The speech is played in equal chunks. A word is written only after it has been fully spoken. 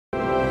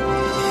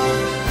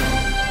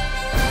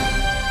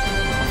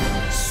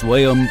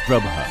Swayam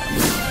Prabha.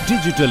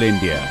 Digital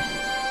India.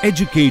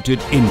 Educated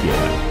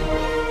India.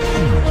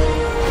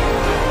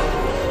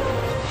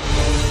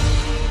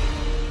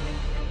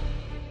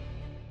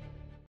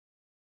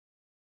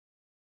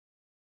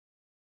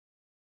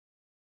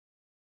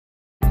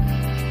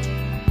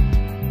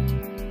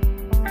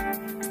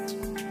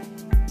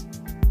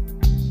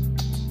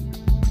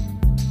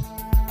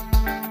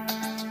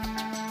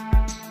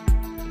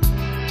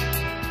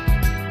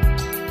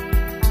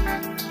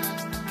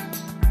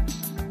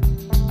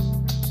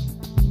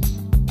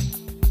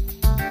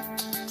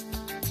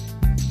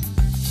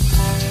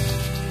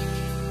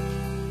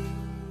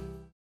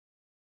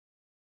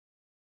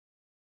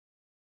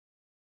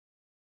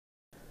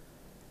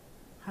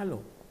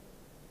 Hello,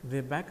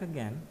 we're back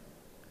again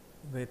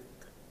with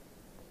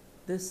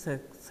this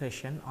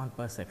session on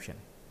perception.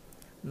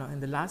 Now, in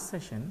the last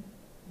session,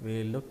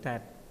 we looked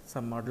at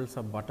some models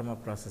of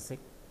bottom-up processing,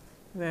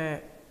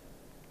 where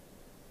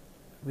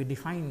we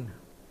define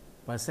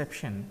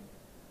perception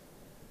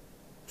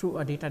through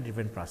a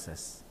data-driven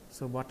process.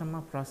 So,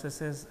 bottom-up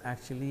processes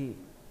actually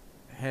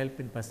help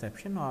in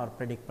perception or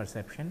predict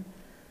perception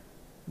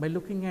by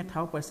looking at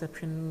how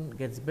perception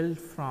gets built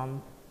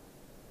from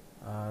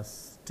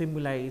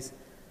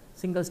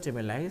single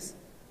stimuli,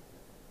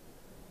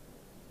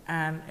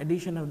 and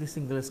addition of the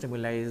single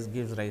stimuli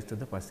gives rise to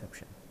the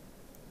perception.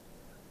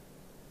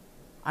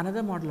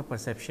 Another model of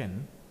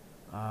perception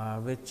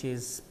which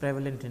is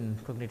prevalent in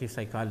cognitive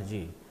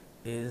psychology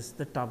is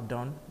the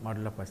top-down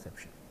model of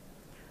perception.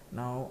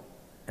 Now,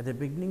 at the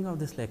beginning of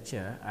this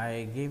lecture,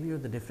 I gave you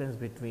the difference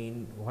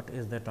between what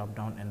is the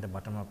top-down and the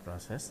bottom-up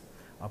process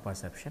of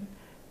perception.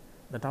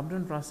 The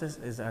top-down process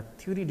is a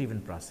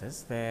theory-driven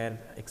process where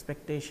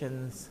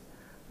expectations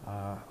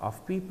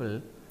of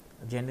people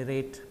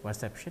generate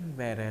perception,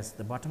 whereas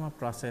the bottom-up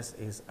process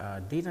is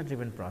a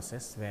data-driven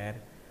process where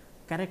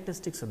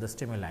characteristics of the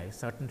stimuli,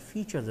 certain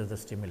features of the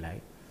stimuli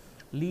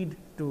lead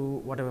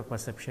to whatever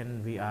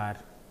perception we are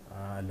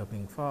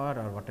looking for,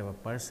 or whatever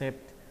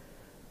percept,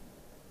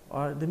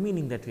 or the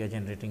meaning that we are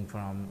generating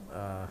from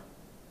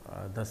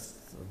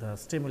the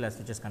stimulus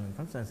which is coming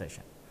from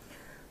sensation.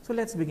 So,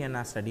 let us begin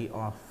our study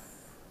of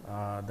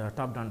the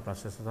top-down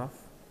processes of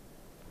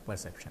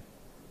perception.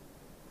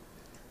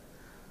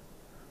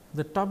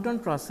 The top-down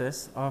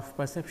process of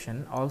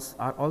perception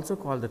are also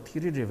called the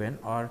theory-driven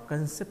or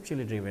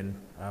conceptually driven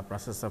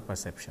process of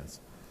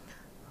perceptions.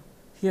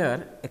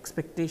 Here,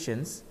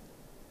 expectations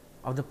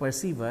of the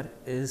perceiver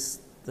is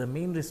the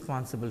main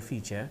responsible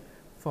feature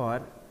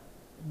for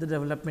the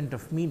development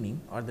of meaning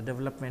or the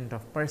development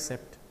of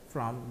percept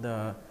from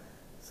the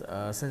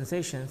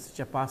sensations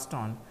which are passed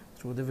on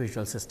through the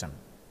visual system.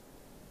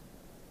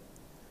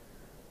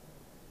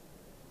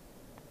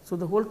 So,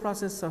 the whole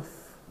process of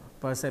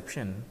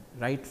perception,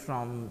 right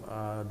from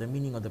the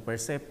meaning of the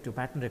percept to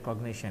pattern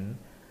recognition,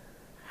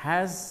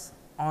 has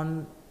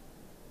on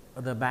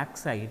the back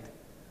side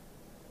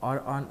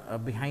or on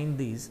behind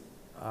these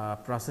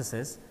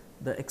processes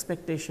the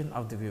expectation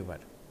of the viewer.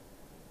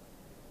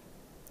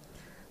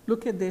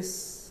 Look at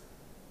this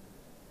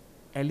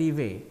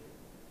alleyway,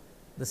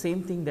 the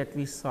same thing that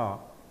we saw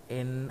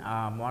in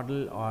our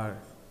model or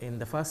in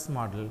the first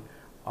model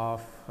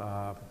of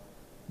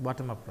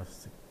bottom-up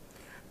processing.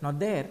 Now,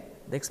 there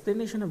the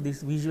explanation of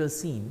this visual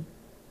scene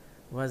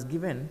was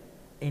given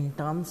in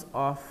terms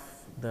of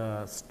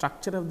the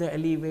structure of the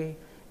alleyway,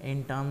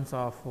 in terms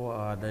of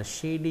the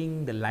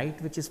shading, the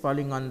light which is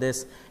falling on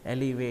this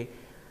alleyway,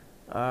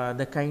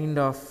 the kind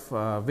of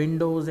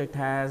windows it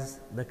has,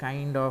 the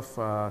kind of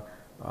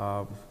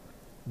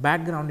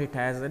background it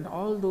has, and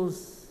all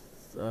those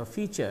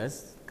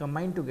features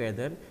combined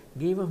together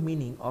gave a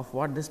meaning of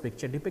what this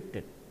picture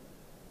depicted.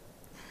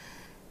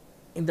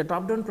 In the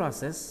top-down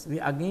process, we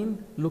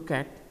again look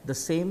at the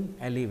same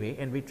alleyway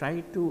and we try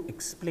to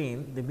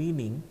explain the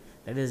meaning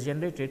that is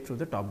generated through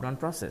the top-down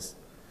process.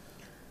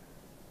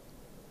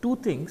 Two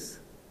things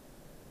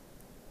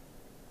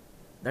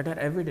that are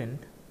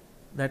evident,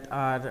 that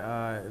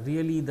are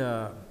really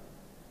the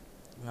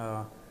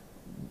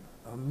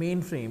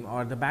mainframe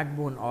or the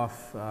backbone of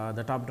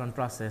the top-down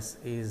process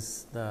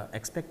is the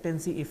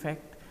expectancy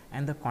effect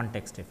and the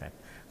context effect.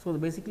 So,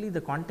 basically the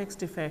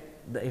context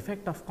effect, the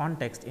effect of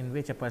context in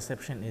which a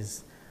perception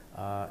is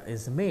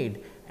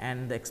made,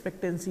 and the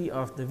expectancy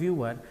of the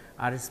viewer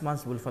are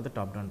responsible for the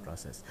top-down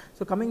process.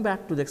 So, coming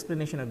back to the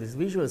explanation of this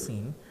visual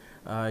scene,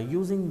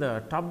 using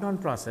the top-down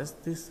process,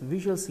 this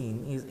visual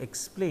scene is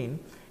explained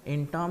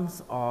in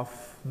terms of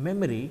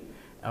memory,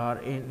 or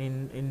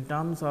in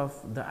terms of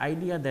the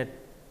idea that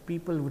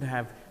people would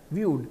have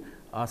viewed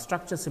a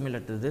structure similar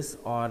to this,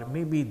 or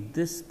maybe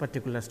this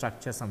particular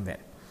structure somewhere.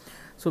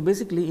 So,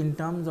 basically in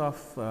terms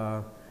of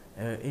the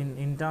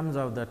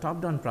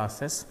top-down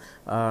process,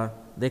 the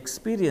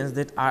experience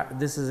that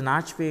this is an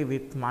archway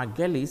with marked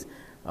galleys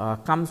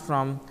comes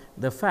from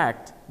the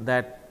fact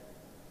that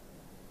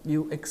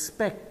you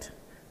expect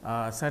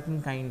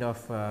certain kind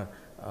of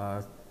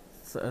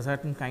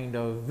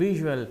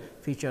visual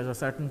features or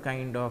certain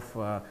kind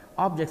of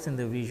objects in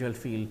the visual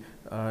field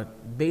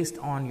based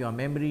on your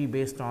memory,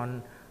 based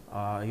on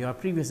your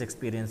previous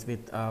experience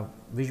with a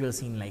visual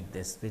scene like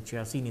this, which you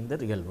have seen in the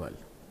real world.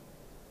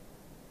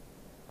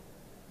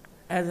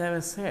 As I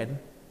have said,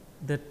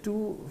 the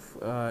two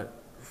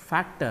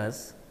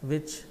factors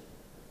which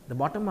the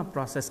bottom up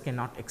process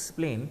cannot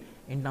explain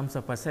in terms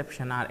of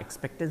perception are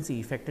expectancy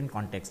effect and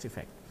context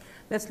effect.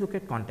 Let us look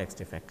at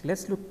context effect. Let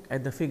us look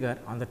at the figure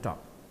on the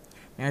top.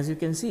 As you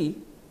can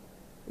see,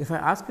 if I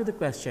ask you the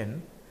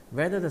question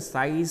whether the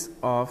size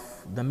of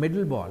the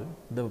middle ball,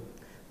 the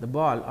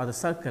ball or the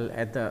circle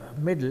at the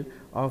middle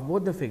of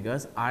both the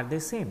figures are the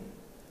same,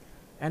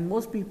 and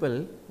most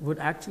people would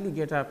actually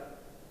get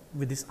up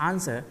with this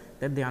answer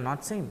that they are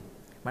not same.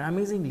 But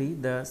amazingly,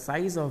 the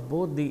size of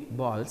both the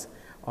balls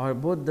or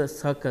both the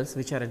circles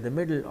which are at the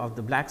middle of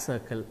the black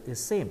circle is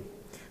same.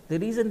 The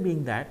reason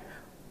being that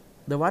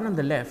the one on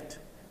the left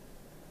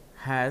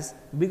has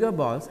bigger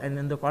balls, and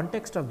in the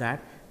context of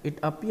that it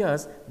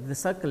appears the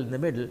circle in the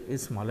middle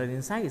is smaller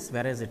in size,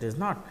 whereas it is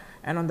not.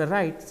 And on the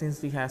right,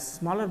 since we have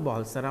smaller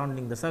balls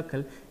surrounding the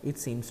circle, it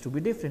seems to be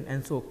different.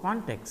 And so,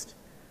 context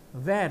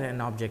where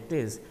an object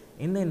is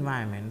in the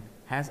environment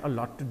has a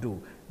lot to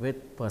do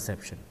with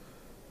perception.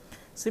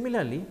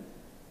 Similarly,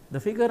 the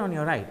figure on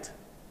your right,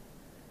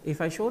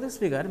 if I show this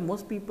figure,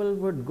 most people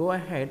would go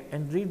ahead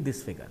and read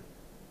this figure,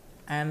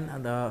 and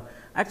the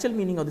actual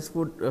meaning of this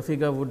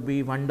figure would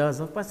be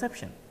wonders of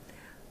perception.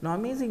 Now,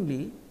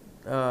 amazingly,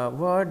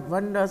 word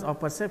wonders of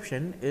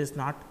perception is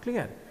not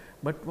clear,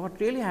 but what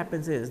really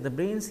happens is the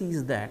brain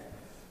sees that,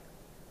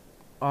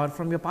 or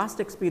from your past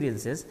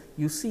experiences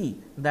you see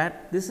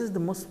that this is the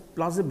most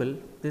plausible,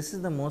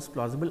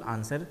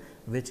 answer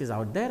which is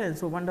out there, and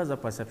so wonders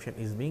of perception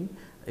is being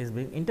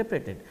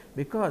interpreted,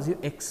 because you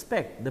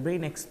expect, the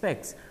brain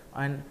expects,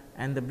 and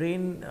the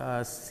brain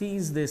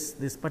sees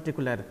this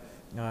particular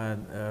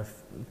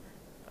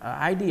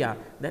idea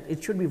that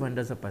it should be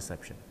wonders of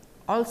perception.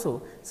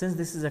 Also, since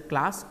this is a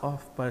class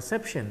of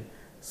perception,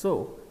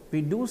 so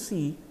we do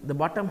see the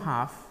bottom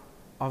half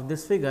of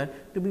this figure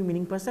to be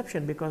meaning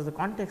perception, because the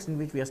context in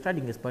which we are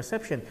studying is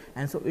perception,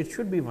 and so it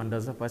should be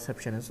wonders of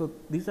perception. And so,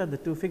 these are the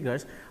two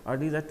figures, or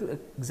these are two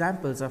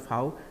examples of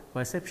how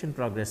perception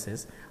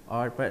progresses,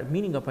 or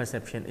meaning of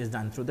perception is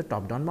done through the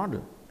top down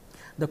model.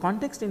 The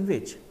context in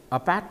which a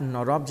pattern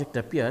or object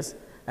appears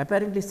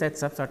apparently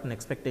sets up certain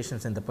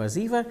expectations in the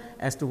perceiver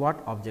as to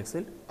what objects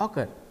will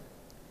occur.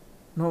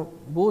 Now,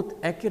 both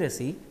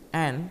accuracy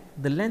and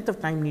the length of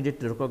time needed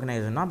to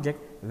recognize an object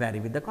vary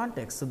with the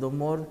context. So, the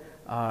more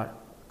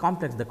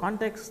complex the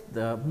context,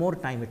 the more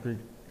time it will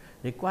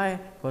require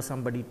for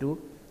somebody to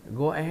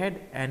go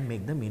ahead and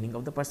make the meaning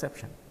of the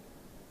perception.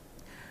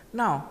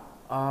 Now,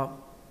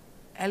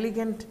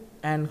 elegant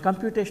and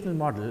computational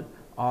model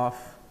of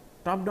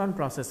top down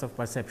process of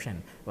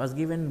perception was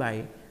given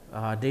by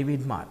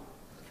David Marr.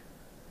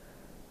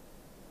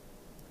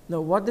 Now,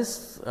 what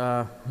this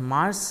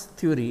Marr's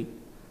theory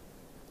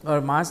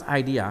or Marr's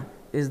idea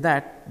is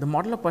that the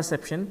model of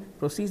perception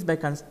proceeds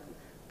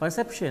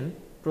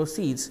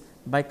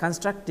by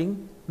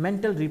constructing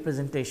mental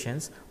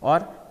representations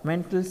or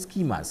mental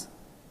schemas.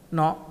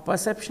 Now,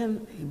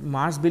 perception,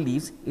 Marr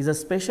believes, is a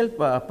special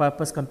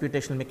purpose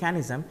computational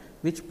mechanism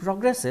which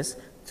progresses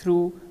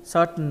through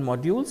certain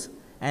modules,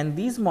 and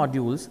these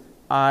modules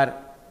are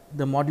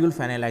the module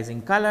for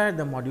analyzing color,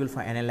 the module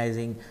for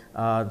analyzing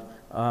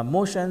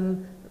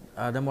motion,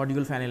 the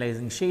module for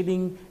analyzing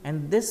shading,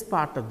 and this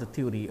part of the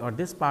theory or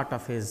this part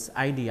of his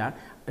idea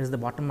is the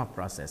bottom up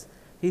process.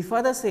 He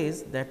further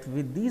says that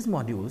with these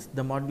modules,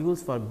 the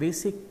modules for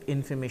basic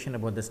information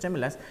about the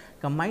stimulus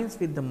combines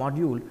with the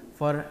module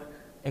for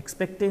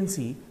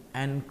expectancy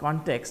and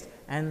context,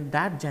 and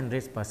that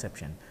generates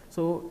perception.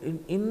 So,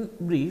 in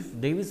brief,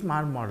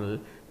 Davis-Marr model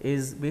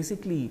is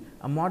basically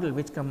a model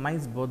which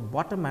combines both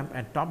bottom up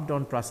and top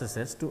down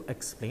processes to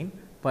explain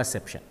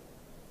perception.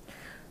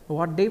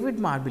 What David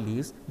Marr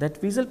believes that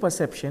visual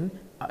perception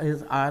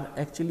are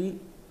actually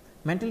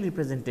mental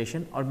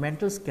representation or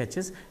mental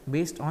sketches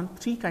based on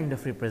three kind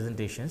of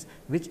representations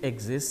which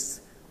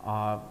exists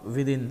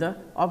within the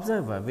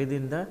observer,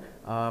 within the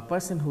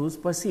person who is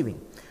perceiving.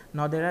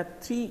 Now, there are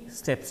three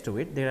steps to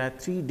it, there are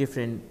three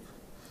different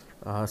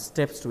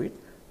steps to it.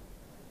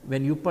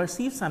 When you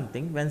perceive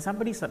something, when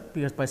somebody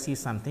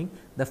perceives something,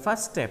 the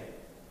first step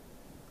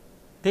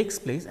takes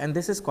place, and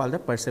this is called the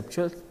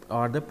perceptual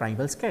or the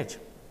primal sketch.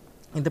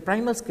 In the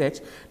primal sketch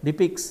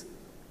depicts,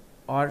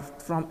 or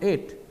from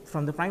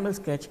the primal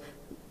sketch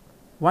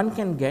one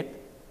can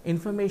get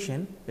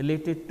information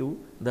related to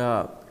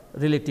the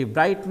relative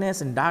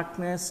brightness and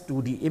darkness,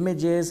 2D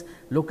images,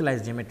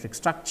 localized geometric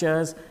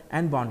structures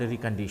and boundary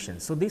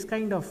conditions. So, this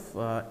kind of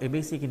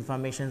basic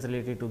information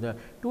related to the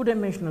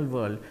two-dimensional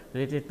world,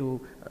 related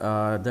to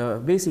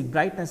the basic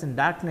brightness and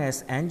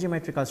darkness and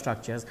geometrical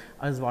structures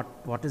is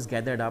what is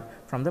gathered up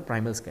from the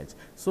primal sketch.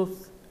 So,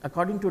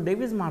 according to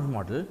Davis-Marr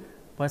model,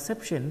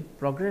 perception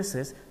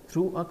progresses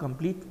through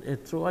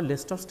a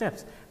list of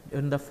steps.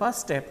 In the first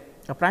step,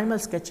 a primal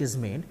sketch is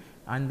made,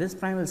 and this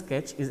primal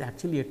sketch is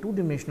actually a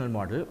two-dimensional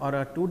model or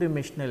a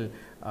two-dimensional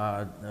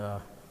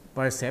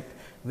percept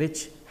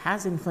which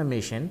has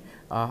information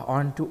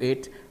onto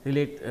it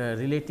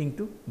relating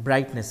to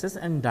brightnesses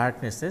and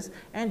darknesses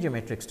and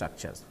geometric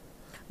structures.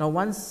 Now,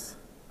 once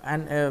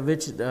and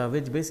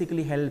which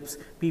basically helps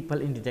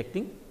people in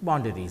detecting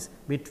boundaries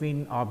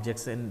between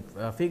objects and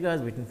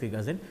figures, between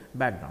figures and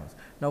backgrounds.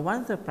 Now,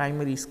 once the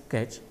primary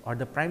sketch or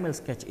the primal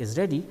sketch is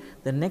ready,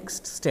 the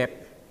next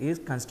step is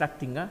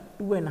constructing a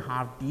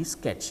 2.5D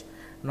sketch.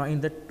 Now, in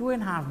the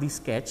 2.5D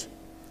sketch,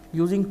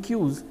 using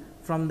cues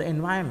from the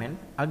environment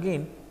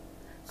again.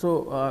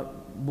 So,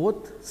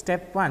 both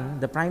step 1,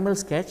 the primal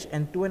sketch,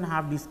 and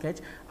 2.5D sketch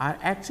are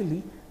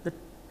actually the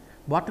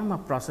bottom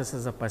up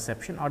processes of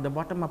perception or the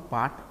bottom up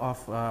part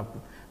of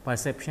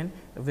perception,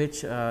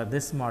 which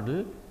this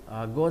model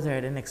goes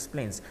ahead and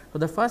explains. So,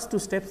 the first two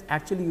steps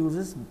actually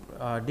uses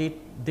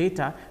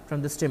data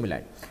from the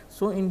stimuli.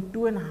 So, in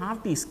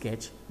 2.5D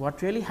sketch,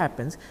 what really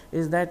happens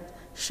is that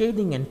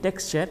shading and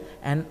texture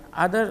and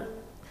other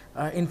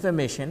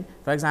information,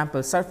 for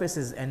example,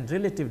 surfaces and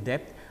relative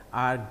depth,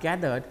 are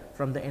gathered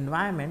from the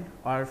environment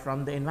or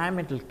from the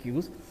environmental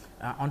cues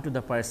onto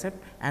the percept,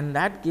 and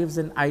that gives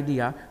an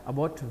idea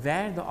about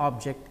where the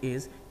object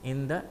is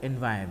in the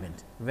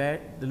environment, where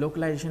the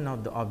localization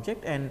of the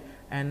object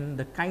and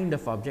the kind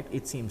of object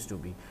it seems to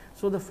be.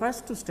 So, the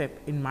first two steps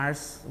in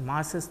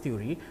Marx's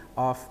theory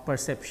of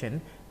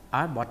perception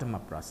are bottom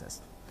up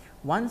process.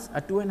 Once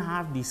a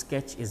 2.5D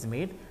sketch is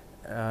made,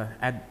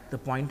 at the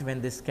point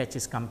when this sketch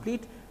is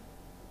complete,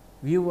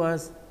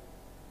 viewers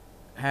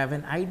have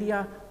an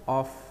idea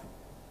of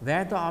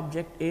where the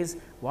object is,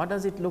 what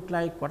does it look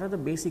like, what are the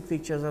basic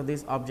features of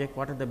this object,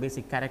 what are the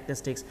basic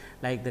characteristics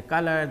like the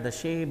color, the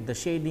shape, the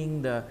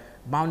shading, the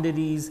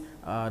boundaries,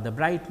 the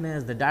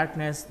brightness, the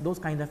darkness, those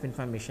kind of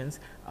informations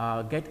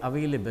get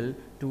available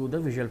to the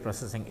visual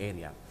processing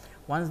area.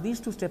 Once these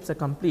two steps are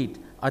complete,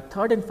 a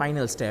third and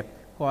final step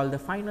called the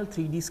final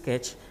 3D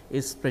sketch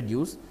is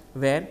produced,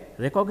 where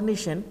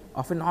recognition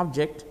of an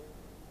object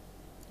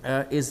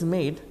is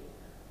made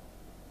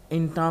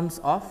in terms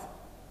of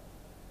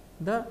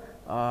the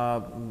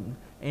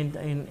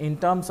in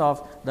terms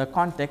of the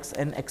context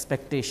and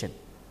expectation.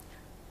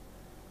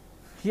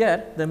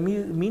 Here the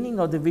meaning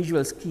of the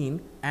visual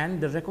scheme and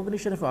the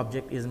recognition of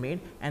object is made,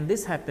 and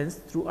this happens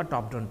through a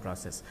top down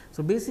process.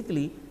 So,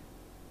 basically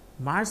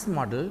Marx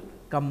model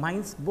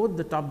combines both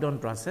the top down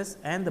process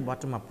and the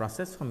bottom up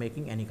process for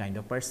making any kind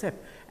of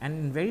percept, and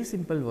in very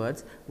simple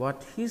words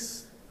what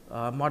his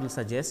model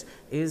suggests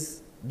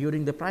is,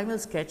 during the primal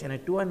sketch and a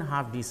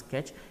 2.5D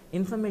sketch,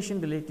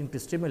 information relating to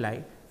stimuli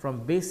from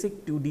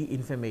basic 2D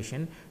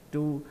information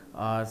to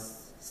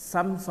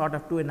some sort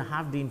of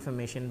 2.5D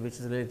information which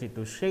is related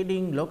to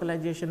shading,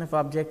 localization of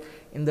object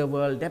in the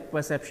world, depth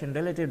perception,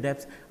 relative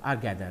depths are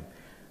gathered.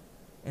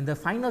 In the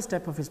final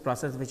step of his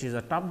process, which is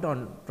a top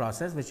down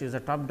process, which is a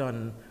top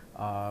down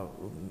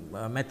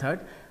method,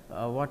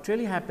 what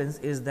really happens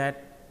is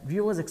that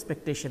viewers'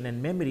 expectation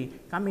and memory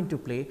come into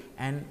play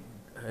and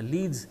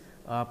leads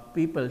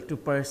people to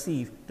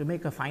perceive, to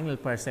make a final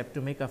percept, to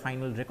make a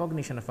final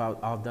recognition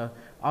of the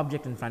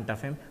object in front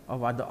of him, of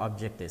what the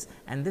object is,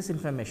 and this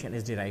information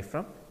is derived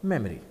from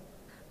memory.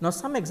 Now,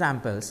 some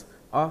examples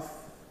of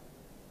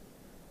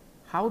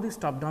how this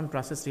top down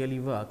process really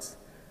works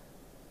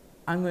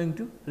I am going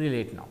to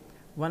relate now.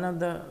 One of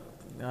the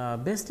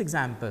best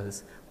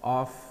examples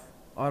of,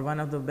 or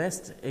one of the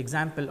best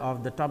example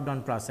of the top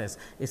down process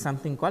is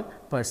something called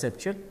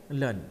perceptual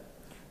learning.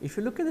 If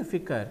you look at the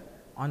figure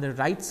on the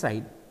right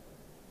side,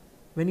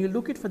 when you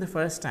look it for the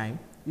first time,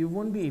 you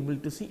won't be able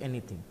to see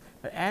anything,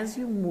 but as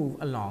you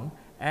move along,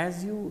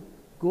 as you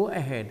go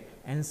ahead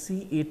and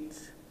see it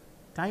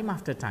time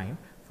after time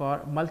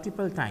for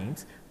multiple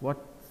times, what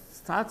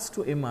starts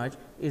to emerge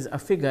is a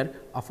figure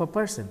of a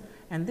person,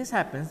 and this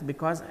happens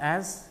because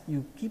as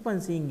you keep on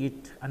seeing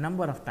it a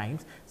number of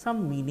times,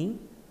 some meaning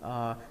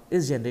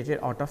is generated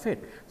out of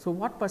it. So,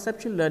 what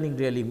perceptual learning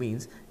really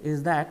means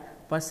is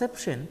that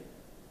perception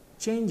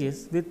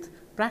changes with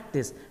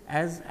practice.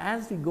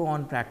 As we go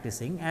on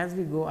practicing, as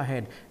we go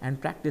ahead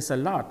and practice a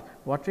lot,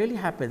 what really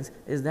happens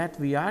is that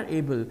we are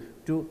able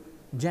to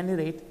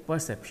generate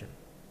perception.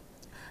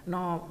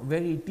 Now,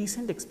 very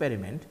decent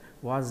experiment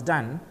was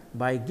done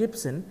by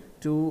Gibson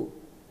to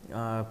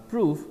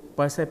prove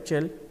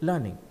perceptual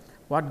learning.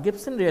 What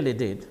Gibson really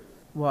did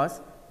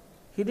was,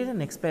 he did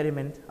an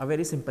experiment, a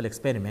very simple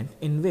experiment,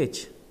 in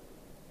which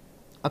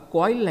a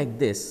coil like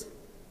this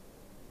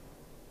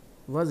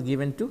was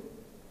given to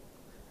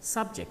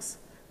subjects.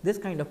 This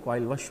kind of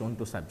coil was shown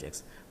to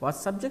subjects. What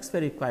subjects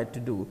were required to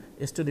do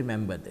is to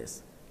remember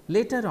this.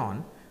 Later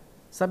on,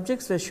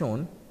 subjects were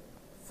shown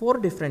 4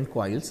 different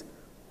coils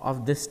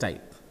of this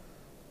type,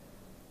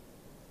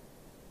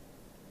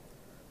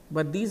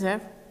 but these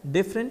have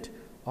different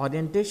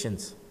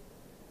orientations.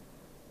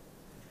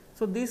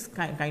 So, these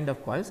kind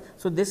of coils.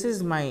 So, this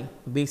is my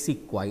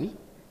basic coil,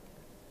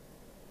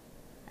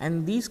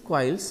 and these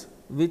coils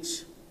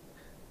which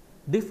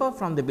differ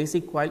from the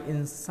basic coil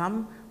in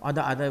some or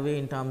the other way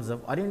in terms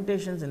of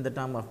orientations, in the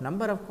term of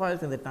number of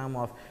coils, in the term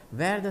of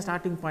where the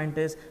starting point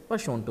is, were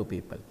shown to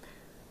people.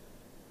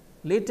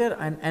 Later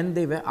and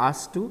they were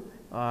asked to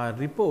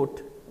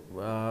report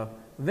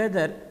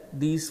whether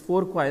these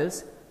 4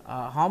 coils,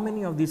 how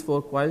many of these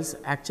 4 coils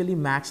actually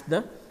matched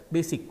the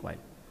basic coil.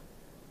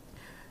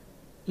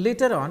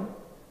 Later on,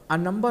 a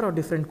number of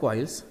different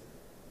coils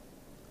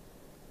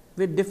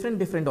with different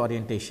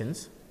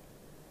orientations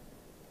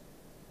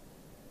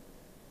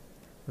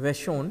were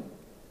shown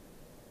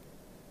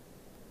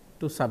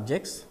to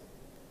subjects,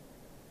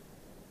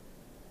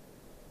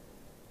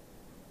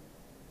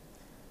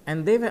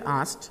 and they were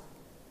asked,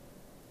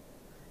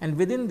 and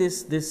within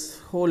this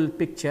whole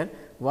picture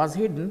was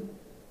hidden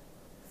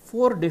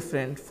 4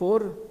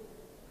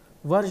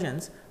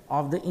 versions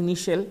of the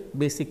initial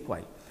basic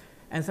coil,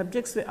 and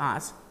subjects were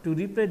asked to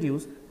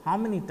reproduce how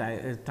many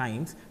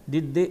times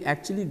did they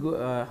actually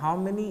go, how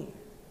many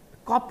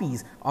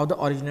copies of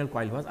the original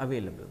coil was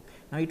available.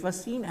 Now, it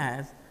was seen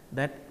as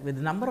that with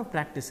the number of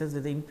practices,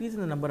 with the increase in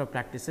the number of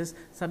practices,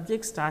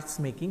 subject starts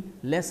making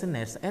less and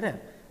less error,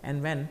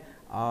 and when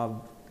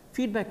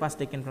feedback was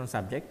taken from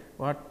subject,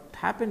 what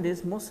happened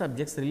is most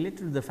subjects related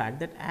to the fact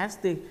that as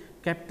they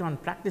kept on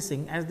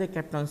practicing, as they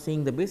kept on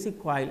seeing the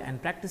basic coil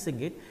and practicing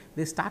it,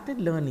 they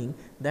started learning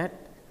that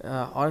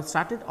or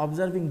started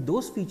observing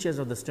those features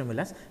of the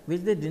stimulus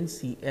which they did not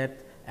see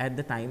at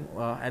the time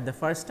at the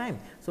first time.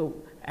 So,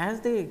 as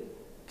they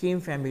became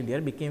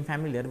familiar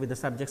with the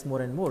subjects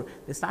more and more,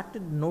 they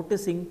started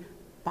noticing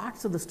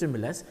parts of the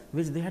stimulus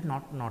which they had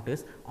not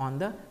noticed on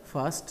the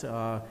first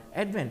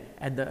advent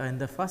in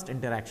the first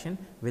interaction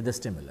with the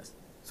stimulus.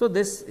 So,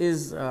 this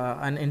is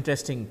an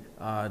interesting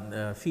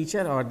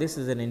feature, or this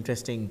is an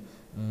interesting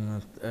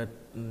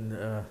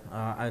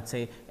I would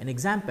say an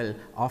example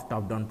of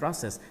top down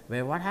process,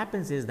 where what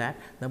happens is that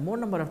the more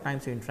number of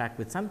times you interact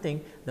with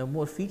something, the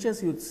more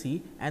features you would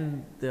see,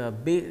 and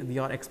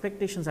your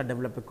expectations are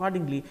developed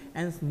accordingly,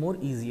 and more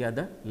easier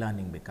the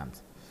learning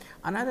becomes.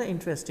 Another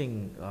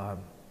interesting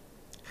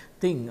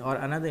thing, or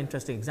another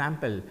interesting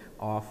example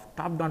of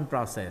top down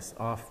process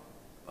of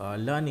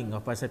learning or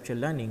perceptual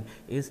learning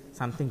is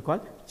something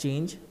called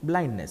change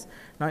blindness.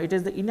 Now, it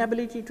is the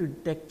inability to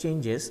detect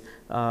changes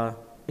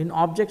in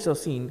objects or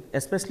scene,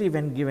 especially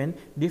when given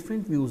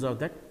different views of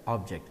that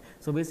object.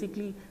 So,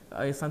 basically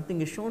if something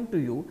is shown to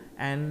you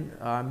and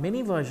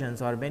many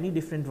versions or many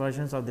different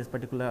versions of this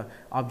particular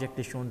object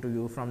is shown to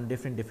you from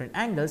different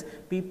angles,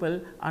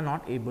 people are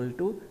not able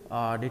to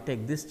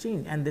detect this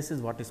change, and this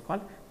is what is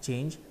called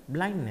change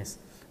blindness.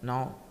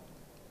 Now,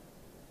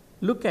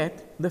 look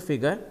at the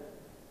figure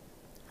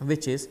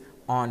which is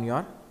on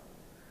your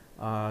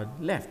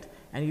left,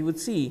 and you would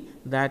see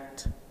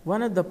that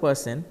one of the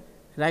person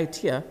right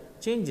here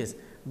changes,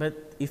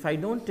 but if I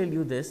do not tell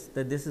you this,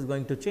 that this is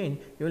going to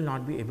change, you will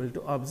not be able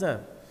to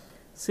observe.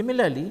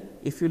 Similarly,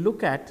 if you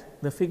look at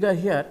the figure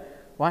here,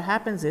 what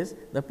happens is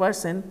the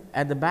person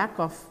at the back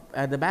of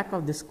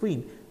the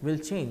screen will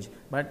change,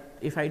 but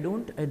if I do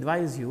not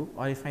advise you,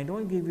 or if I do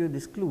not give you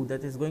this clue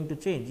that is going to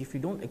change, if you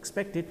do not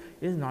expect it,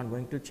 it is not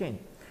going to change.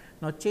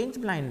 Now, change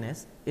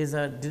blindness is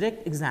a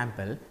direct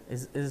example,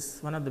 is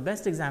one of the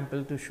best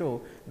example to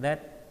show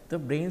that the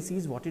brain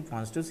sees what it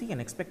wants to see,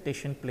 and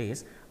expectation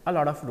plays a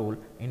lot of role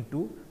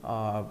into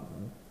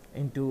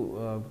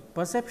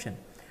perception.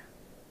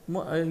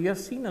 You have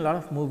seen a lot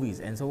of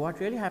movies, and so what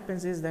really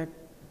happens is that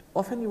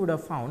often you would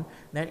have found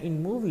that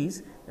in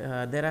movies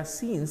there are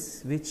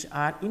scenes which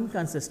are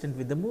inconsistent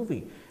with the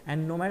movie,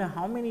 and no matter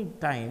how many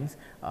times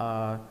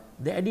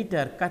the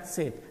editor cuts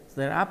it, so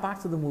there are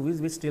parts of the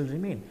movies which still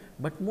remain,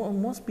 but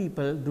most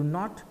people do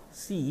not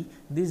see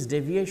these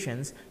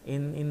deviations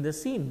in the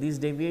scene, these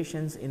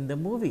deviations in the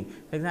movie.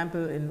 For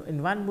example,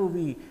 in one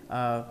movie,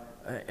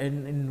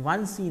 in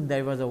one scene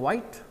there was a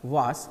white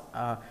vase,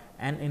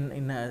 and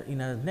in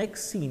a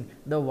next scene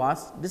the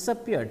vase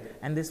disappeared,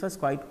 and this was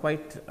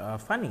quite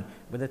funny.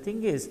 But the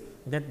thing is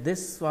that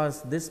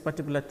this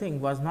particular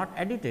thing was not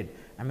edited.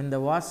 I mean, the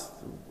vase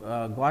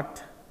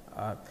got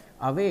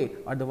away,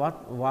 or the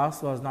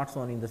vase was not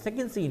shown in the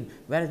second scene,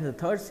 whereas in the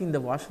third scene the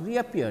vase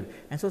reappeared,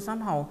 and so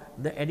somehow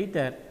the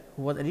editor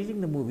who was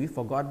editing the movie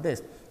forgot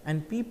this,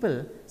 and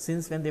people,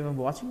 since when they were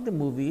watching the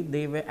movie,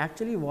 they were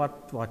actually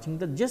watching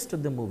the gist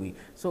of the movie.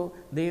 So,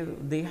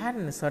 they had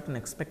a certain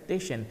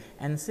expectation,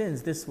 and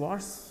since this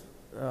was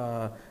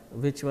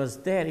which was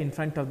there in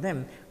front of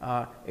them,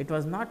 it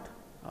was not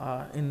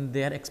in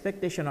their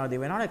expectation, or they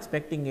were not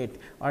expecting it,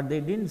 or they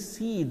did not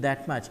see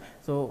that much.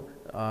 So,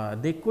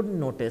 they could not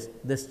notice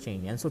this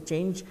change, and so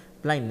change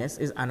blindness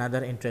is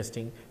another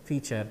interesting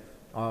feature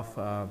of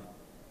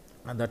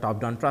the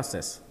top down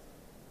process.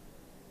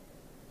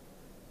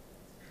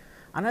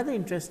 Another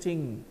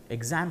interesting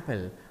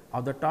example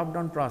of the top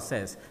down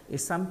process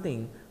is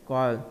something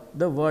called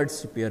the word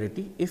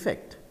superiority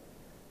effect.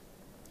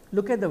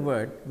 Look at the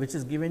word which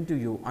is given to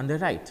you on the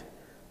right.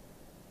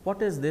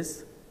 What is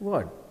this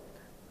word?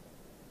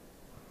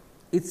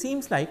 It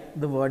seems like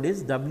the word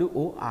is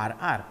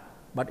WORR,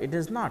 but it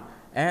is not,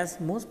 as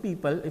most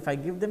people, if I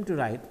give them to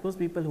write, most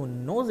people who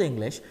knows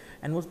English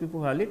and most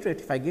people who are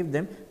literate, if I give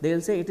them, they will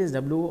say it is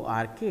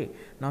WORK.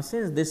 Now,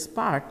 since this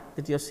part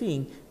that you are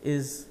seeing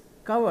is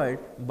covered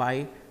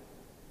by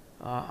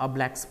a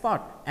black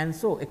spot, and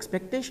so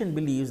expectation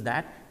believes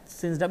that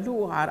since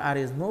WORR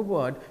is no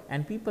word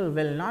and people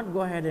will not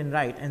go ahead and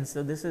write, and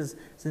so this is,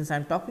 since I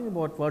am talking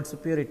about word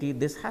superiority,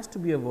 this has to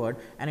be a word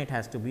and it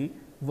has to be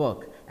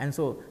work, and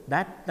so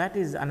that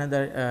is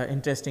another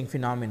interesting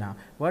phenomena.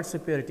 Word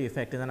superiority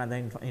effect is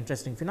another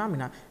interesting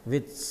phenomena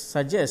which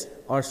suggests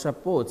or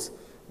supports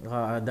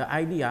the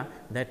idea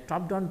that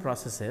top down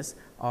processes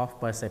of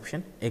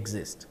perception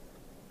exist.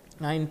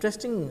 An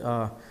interesting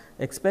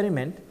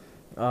experiment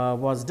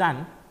was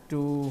done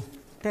to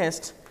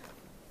test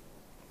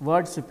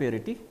word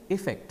superiority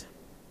effect.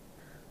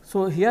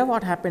 So, here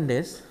what happened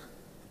is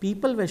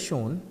people were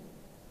shown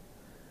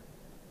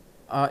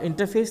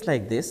interface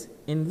like this,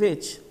 in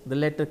which the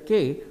letter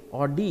K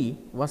or D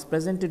was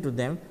presented to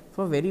them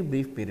for very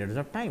brief periods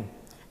of time,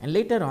 and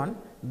later on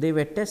they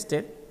were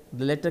tested.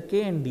 The letter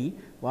K and D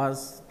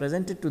was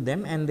presented to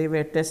them and they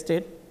were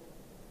tested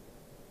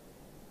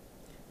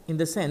in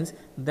the sense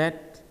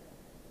that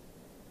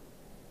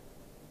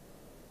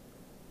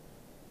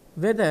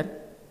whether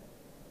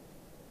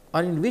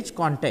or in which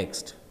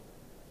context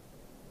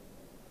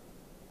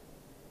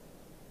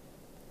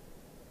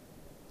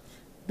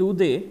do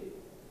they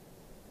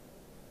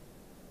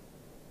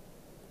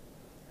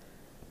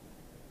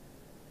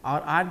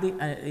or are they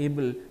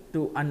able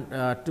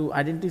to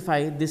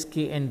identify this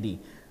K and D.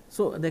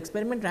 So, the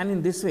experiment ran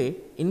in this way.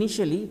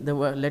 Initially, the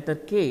letter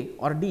K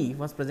or D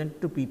was presented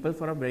to people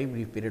for a very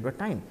brief period of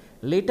time.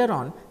 Later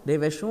on, they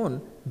were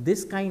shown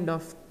this kind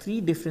of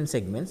 3 different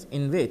segments,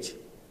 in which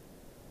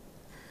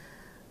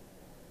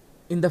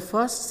in the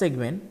first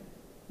segment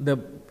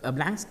a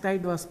blank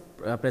slide was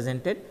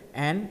presented,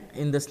 and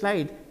in the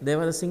slide there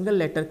was a single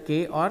letter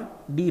K or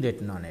D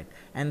written on it,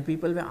 and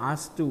people were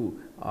asked to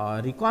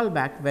recall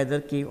back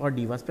whether K or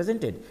D was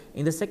presented.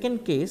 In the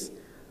second case,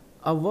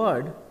 a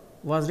word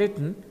was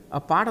written, a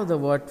part of the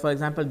word, for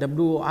example,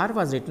 WOR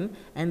was written,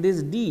 and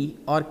this D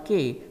or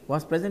K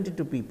was presented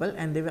to people,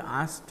 and they were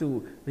asked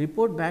to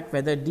report back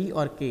whether D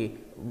or K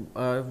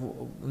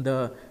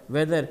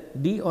whether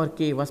D or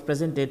K was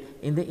presented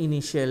in the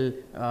initial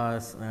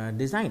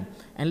design.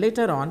 And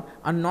later on,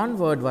 a non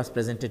word was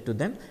presented to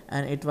them,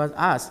 and it was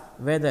asked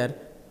whether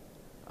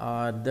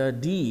the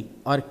D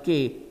or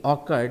K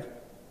occurred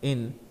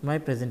in my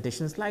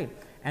presentation slide.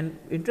 And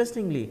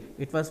interestingly,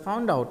 it was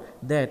found out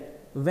that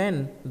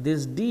when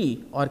this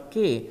D or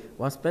K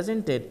was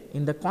presented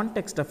in the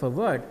context of a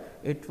word,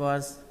 it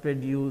was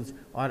produced,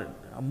 or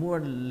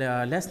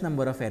less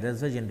number of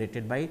errors were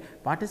generated by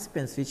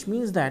participants, which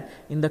means that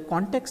in the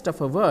context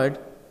of a word,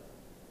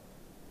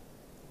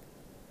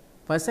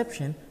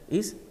 perception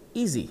is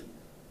easy.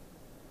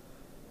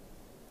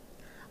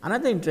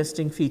 Another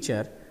interesting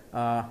feature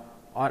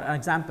or an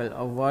example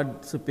of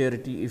word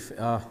superiority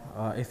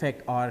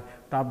effect or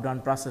top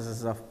down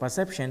processes of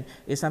perception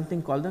is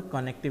something called the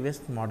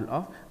connectivist model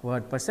of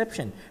word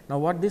perception. Now,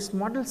 what this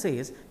model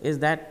says is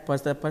that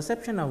the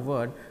perception of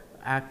word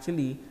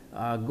actually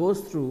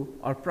goes through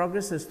or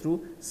progresses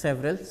through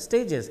several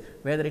stages,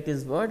 whether it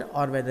is word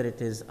or whether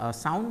it is a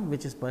sound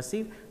which is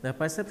perceived. The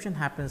perception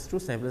happens through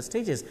several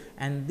stages,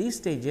 and these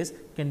stages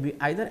can be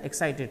either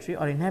excitatory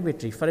or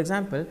inhibitory. For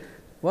example,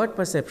 word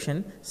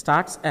perception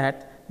starts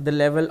at the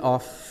level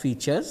of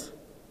features,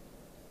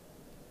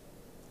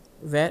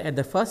 where at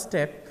the first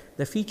step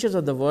the features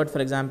of the word, for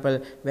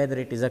example, whether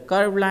it is a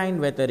curved line,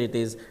 whether it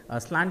is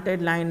a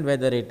slanted line,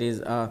 whether it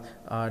is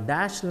a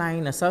dashed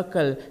line, a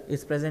circle,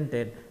 is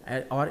presented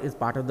or is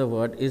part of the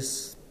word,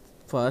 is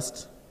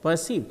first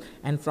perceived.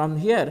 And from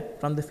here,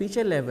 from the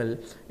feature level,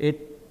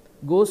 it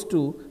goes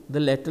to the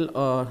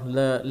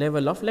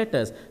level of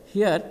letters.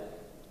 Here,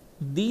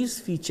 these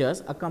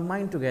features are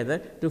combined together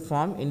to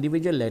form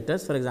individual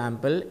letters, for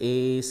example,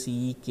 A,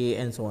 C, K,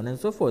 and so on and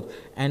so forth.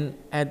 And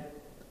at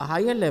a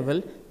higher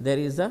level, there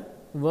is a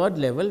word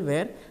level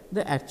where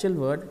the actual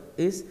word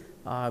is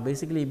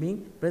basically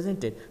being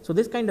presented. So,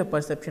 this kind of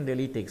perception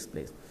really takes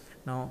place.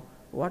 Now,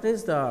 what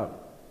is the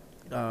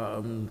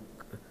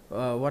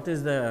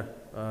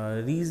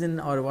reason,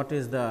 or what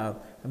is the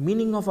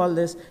meaning of all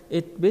this?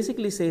 It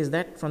basically says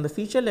that from the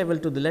feature level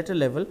to the letter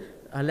level,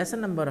 a lesser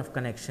number of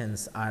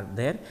connections are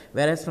there,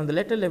 whereas from the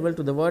letter level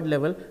to the word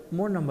level,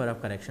 more number of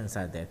connections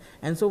are there.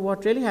 And so,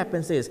 what really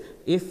happens is,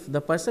 if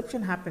the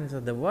perception happens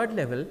at the word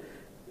level,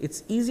 it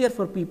is easier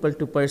for people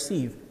to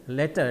perceive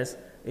letters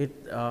than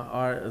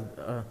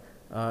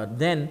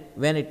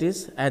when it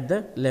is at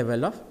the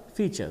level of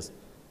features.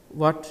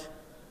 What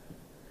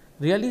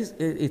really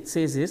it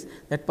says is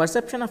that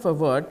perception of a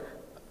word,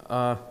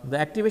 the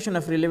activation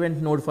of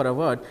relevant node for a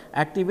word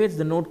activates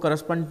the node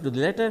corresponding to the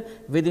letter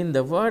within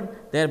the word,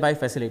 thereby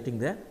facilitating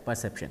the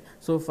perception.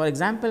 So, for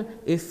example,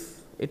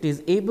 if it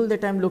is able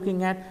that I am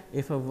looking at,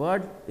 if a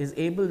word is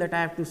able that I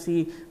have to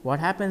see,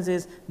 what happens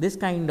is this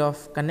kind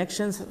of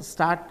connections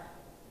start,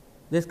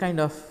 this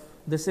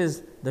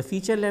is the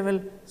feature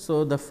level.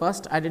 So, the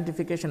first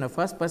identification of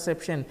first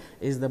perception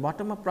is the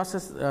bottom up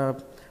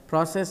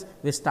process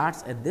which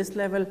starts at this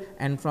level,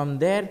 and from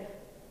there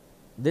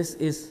this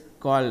is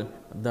called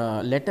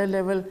the letter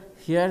level.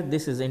 Here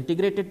this is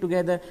integrated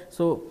together.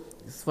 So,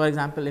 for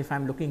example, if I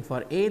am looking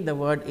for A, the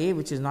word A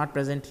which is not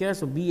present here.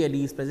 So,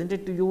 BLE is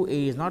presented to you,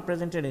 A is not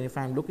presented, and if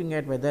I am looking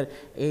at whether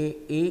A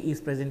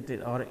is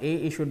presented or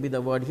A should be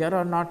the word here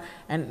or not,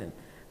 and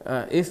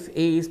if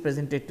A is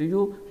presented to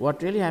you,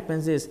 what really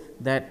happens is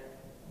that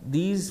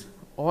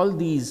all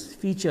these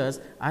features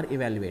are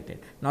evaluated.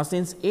 Now,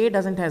 since A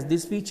does not has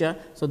this feature,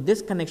 so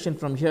this connection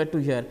from here to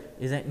here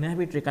is an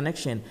inhibitory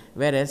connection,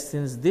 whereas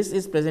since this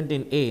is present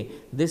in A,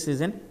 this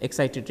is an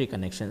excitatory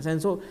connection. And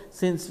so,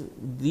 since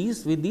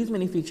with these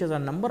many features, a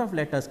number of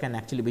letters can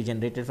actually be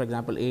generated, for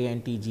example, A,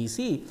 N, T, G,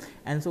 C,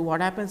 and so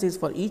what happens is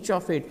for each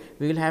of it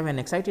we will have an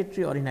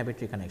excitatory or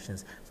inhibitory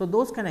connections. So,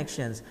 those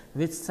connections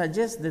which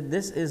suggest that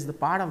this is the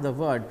part of the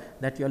word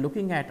that you are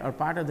looking at, or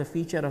part of the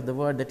feature of the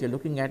word that you are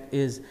looking at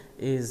is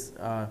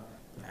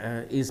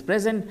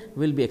present,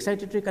 will be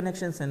excitatory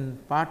connections, and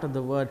part of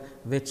the word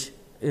which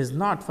is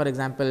not, for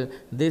example,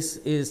 this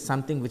is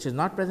something which is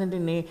not present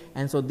in A,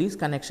 and so these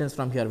connections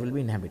from here will be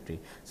inhibitory.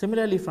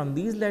 Similarly, from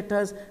these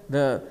letters,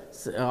 the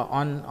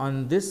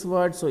on this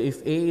word, so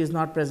if A is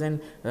not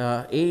present,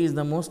 A is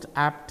the most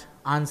apt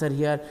answer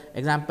here.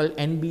 Example,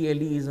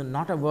 NBLE is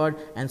not a word,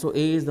 and so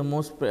A is the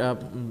most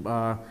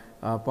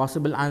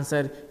possible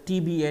answer.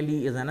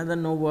 TBLE is another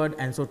no word,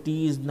 and so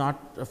T is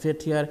not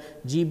fit here.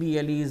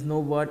 GBLE is no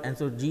word, and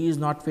so G is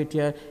not fit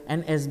here,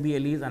 and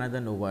SBLE is another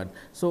no word.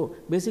 So,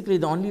 basically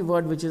the only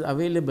word which is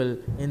available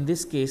in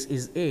this case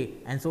is A,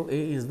 and so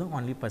A is the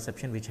only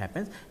perception which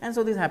happens, and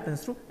so this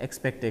happens through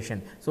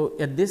expectation. So,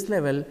 at this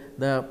level,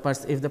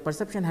 if the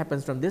perception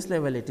happens from this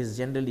level, it is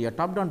generally a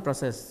top down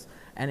process,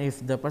 and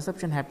if the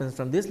perception happens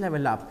from this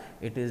level up,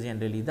 it is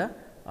generally the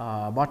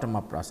bottom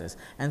up process.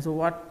 And so,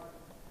 what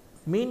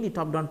mainly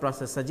top down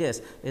process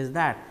suggests is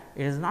that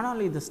it is not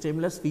only the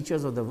stimulus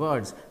features of the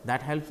words that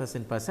helps us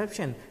in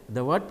perception.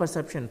 The word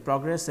perception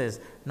progresses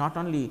not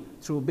only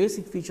through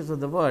basic features of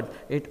the word,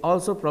 it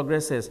also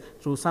progresses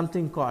through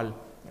something called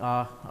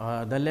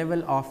the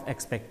level of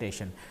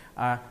expectation.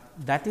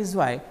 That is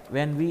why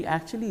when we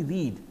actually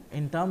read,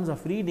 in terms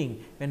of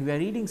reading, when we are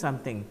reading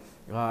something,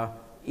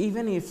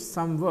 even if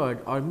some word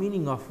or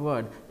meaning of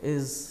word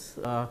is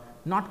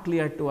not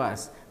clear to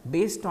us,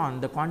 based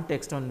on the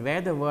context on where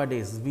the word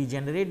is, we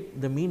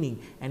generate the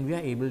meaning and we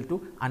are able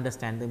to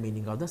understand the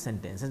meaning of the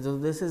sentence. And so,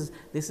 this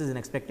is an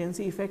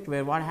expectancy effect,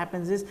 where what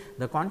happens is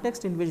the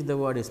context in which the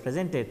word is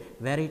presented,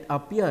 where it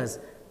appears,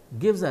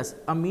 gives us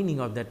a meaning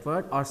of that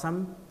word or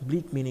some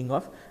bleak meaning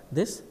of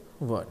this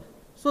word.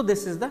 So,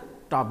 this is the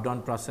top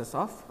down process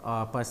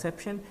of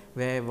perception,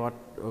 where what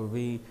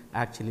we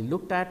actually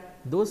looked at,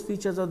 those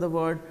features of the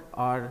word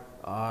or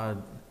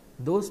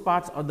those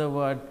parts of the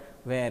word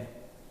where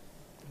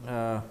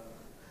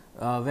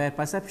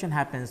perception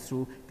happens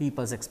through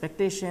people's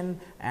expectation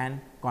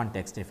and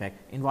context effect.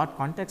 In what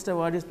context a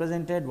word is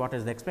presented, what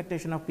is the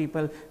expectation of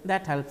people,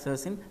 that helps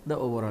us in the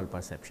overall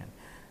perception.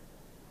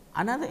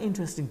 Another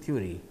interesting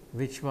theory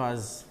which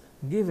was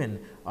given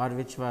or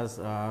which was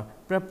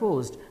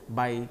proposed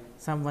by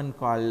someone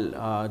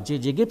called J.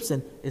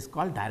 Gibson is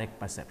called direct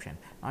perception.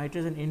 Now, it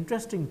is an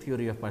interesting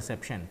theory of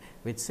perception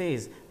which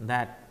says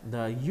that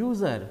the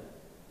user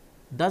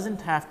does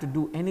not have to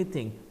do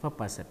anything for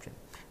perception.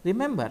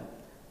 Remember,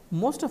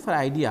 most of our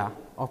idea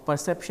of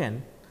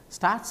perception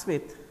starts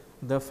with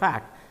the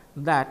fact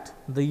that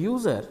the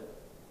user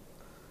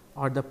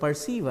or the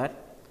perceiver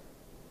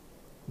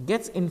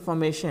gets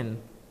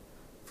information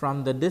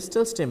from the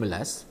distal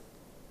stimulus,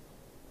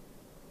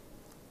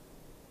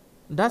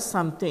 does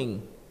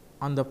something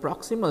on the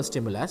proximal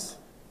stimulus,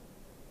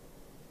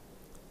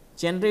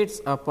 generates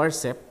a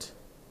percept,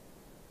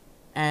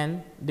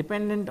 and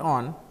dependent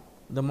on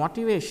the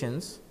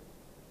motivations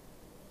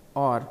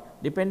or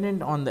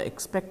dependent on the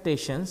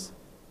expectations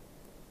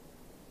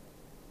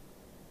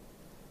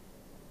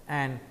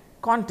and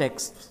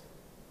context,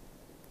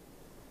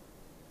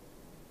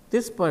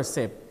 this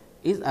percept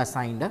is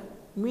assigned a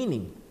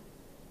meaning,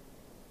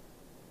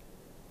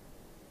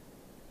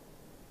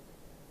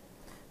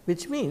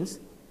 which means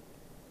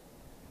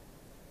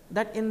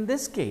that in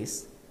this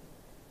case,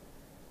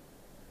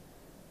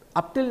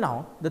 up till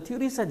now the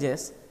theory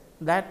suggests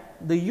that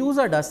the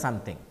user does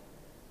something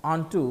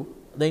onto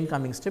the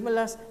incoming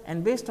stimulus,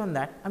 and based on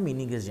that a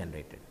meaning is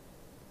generated.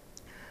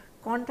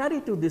 Contrary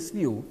to this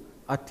view,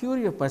 a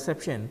theory of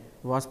perception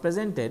was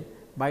presented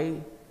by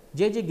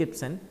J.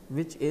 Gibson,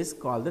 which is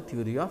called the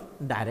theory of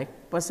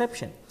direct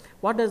perception.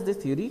 What does this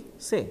theory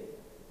say?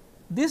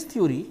 This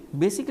theory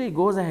basically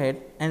goes ahead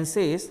and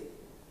says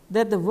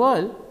that the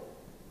world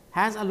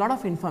has a lot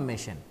of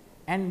information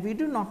and we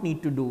do not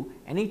need to do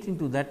anything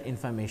to that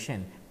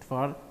information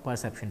for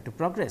perception to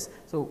progress.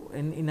 So,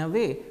 in a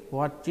way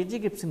what J.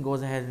 Gibson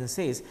goes ahead and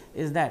says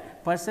is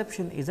that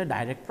perception is a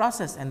direct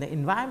process, and the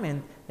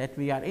environment that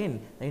we are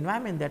in, the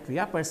environment that we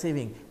are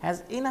perceiving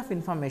has enough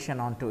information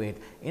onto it,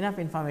 enough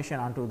information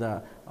onto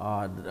the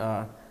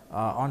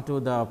onto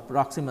the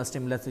proximal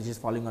stimulus which is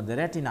falling on the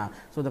retina.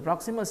 So, the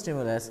proximal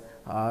stimulus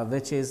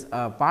which is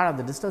part of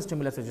the distal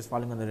stimulus which is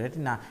falling on the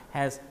retina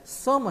has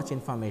so much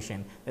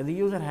information that the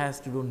user has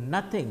to do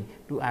nothing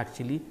to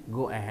actually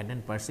go ahead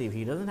and perceive.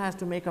 He does not have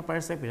to make a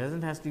percept, he does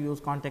not have to use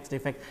context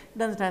effect, he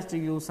does not have to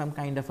use some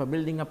kind of a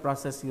building up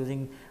process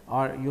using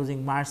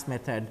Marsh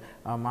method,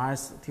 Marsh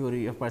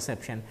theory of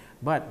perception,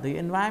 but the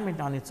environment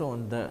on its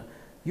own, the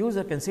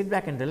user can sit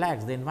back and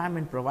relax. The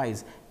environment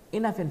provides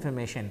enough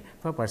information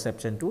for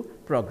perception to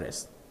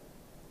progress.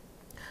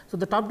 So,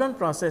 the top down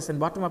process and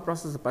bottom up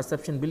process of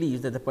perception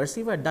believes that the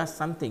perceiver does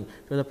something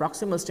to the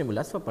proximal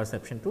stimulus for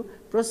perception to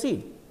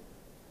proceed,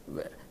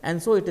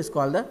 and so it is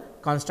called the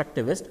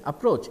constructivist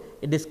approach.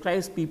 It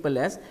describes people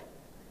as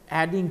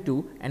adding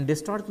to and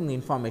distorting the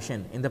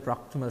information in the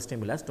proximal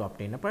stimulus to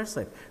obtain a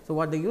percept. So,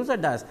 what the user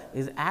does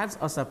is adds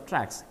or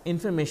subtracts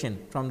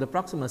information from the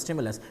proximal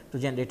stimulus to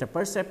generate a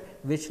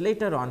percept, which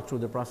later on through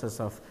the process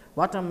of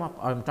bottom up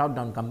or top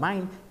down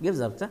combined gives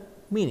us the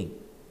meaning.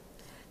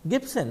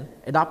 Gibson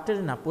adopted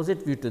an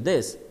opposite view to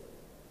this,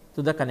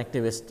 to the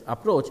connectivist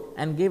approach,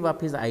 and gave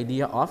up his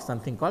idea of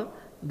something called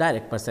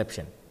direct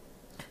perception.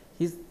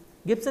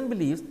 Gibson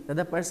believes that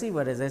the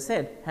perceiver, as I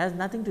said, has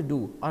nothing to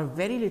do or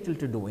very little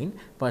to do in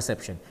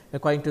perception.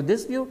 According to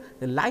this view,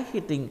 the light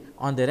hitting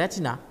on the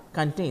retina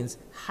contains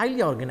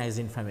highly organized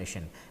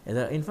information.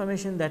 The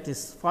information that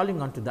is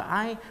falling onto the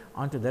eye,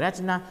 onto the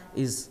retina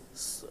is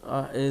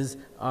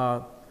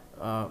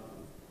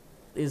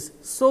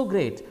so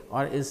great,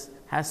 or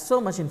has so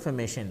much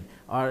information,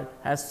 or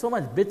has so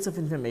much bits of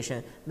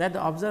information that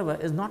the observer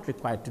is not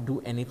required to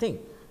do anything.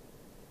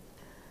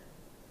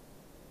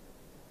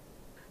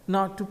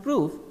 Now, to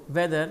prove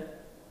whether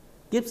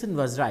Gibson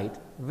was right,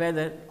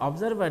 whether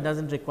observer does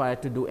not require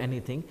to do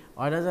anything,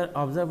 or does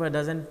observer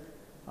does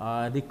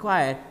not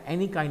require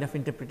any kind of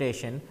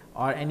interpretation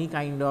or any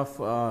kind of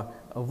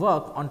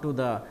work onto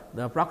the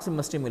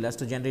proximal stimulus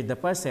to generate the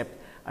percept,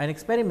 an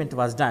experiment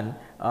was done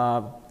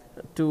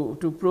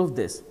to prove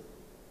this.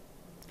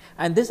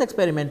 And this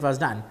experiment was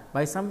done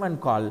by someone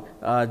called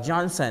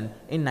Johnson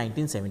in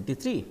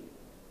 1973.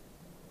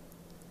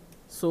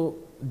 So,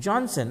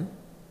 Johnson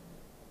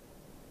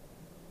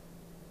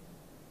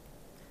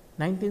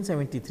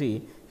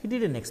 1973, he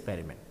did an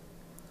experiment.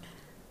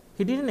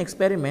 He did an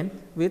experiment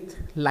with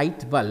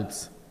light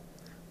bulbs.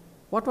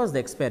 What was the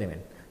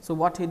experiment? So,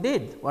 what he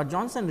did, what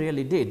Johnson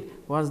really did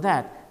was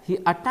that he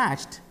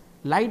attached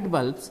light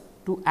bulbs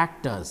to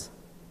actors,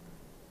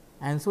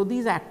 and so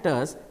these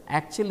actors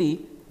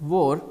actually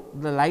wore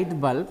the light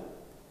bulb.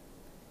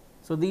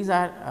 So, these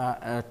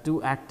are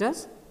two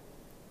actors,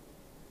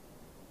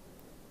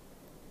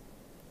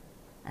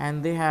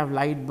 and they have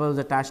light bulbs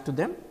attached to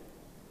them,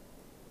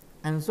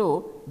 and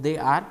so they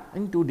are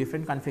in two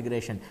different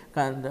configuration.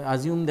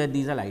 Assume that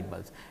these are light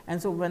bulbs, and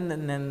so when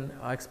an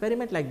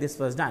experiment like this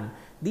was done,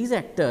 these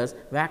actors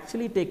were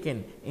actually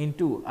taken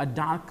into a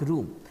dark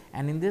room,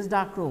 and in this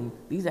dark room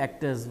these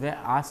actors were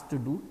asked to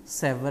do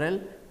several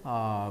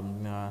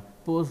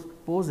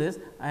poses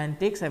and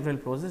take several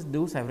poses,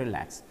 do several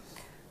acts.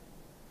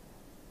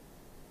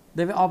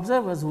 There were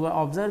observers who were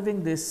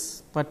observing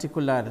this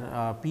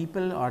particular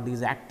people or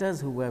these actors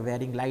who were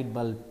wearing light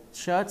bulb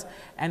shirts,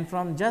 and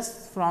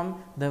just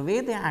from the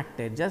way they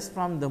acted, just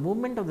from the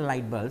movement of the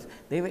light bulbs,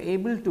 they were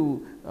able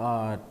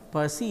to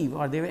perceive,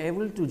 or they were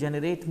able to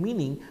generate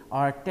meaning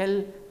or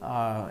tell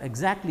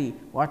exactly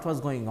what was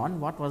going on,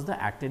 what was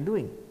the actor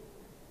doing.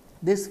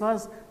 This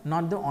was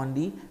not the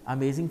only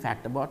amazing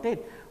fact about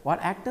it. What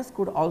actors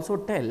could also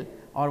tell,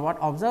 or what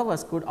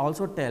observers could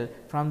also tell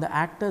from the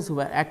actors who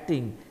were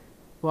acting,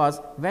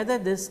 was whether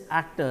these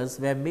actors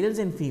were males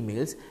and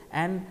females,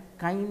 and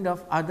kind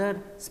of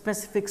other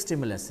specific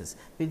stimuluses,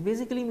 which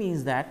basically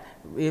means that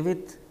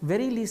with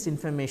very least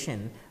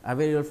information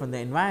available from the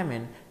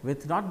environment,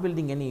 with not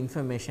building any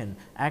information,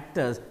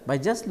 actors, by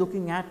just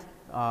looking at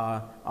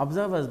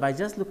observers, by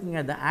just looking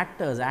at the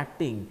actors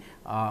acting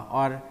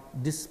or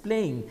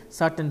displaying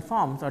certain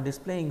forms or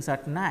displaying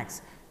certain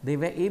acts, they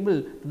were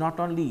able to not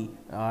only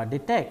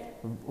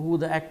detect who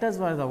the actors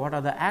were or what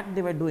are the act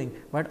they were doing,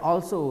 but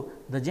also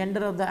the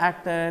gender of the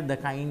actor, the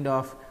kind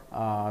of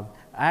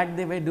act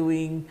they were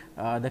doing,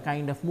 the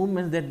kind of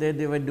movements that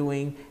they were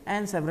doing,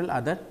 and several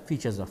other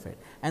features of it.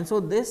 And so,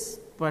 this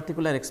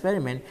particular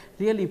experiment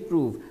really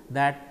proved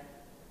that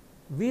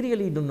we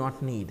really do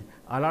not need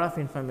a lot of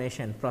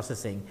information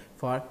processing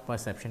for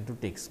perception to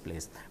take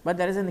place, but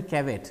there is a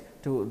caveat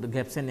to the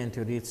Gibsonian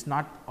theory. It is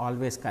not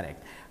always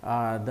correct.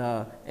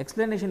 The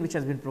explanation which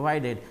has been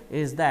provided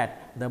is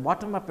that the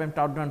bottom up and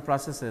top down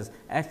processes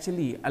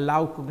actually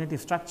allow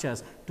cognitive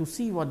structures to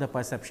see what the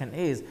perception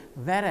is,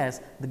 whereas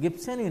the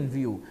Gibsonian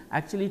view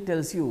actually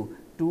tells you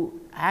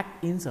to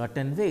act in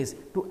certain ways,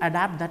 to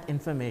adapt that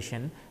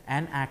information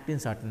and act in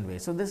certain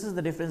ways. So, this is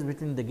the difference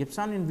between the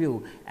Gibsonian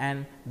view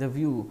and the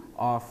view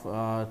of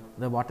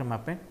the bottom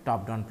up and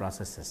top down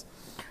processes.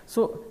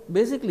 So,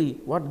 basically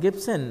what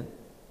Gibson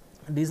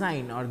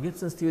design or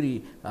Gibson's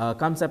theory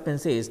comes up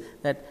and says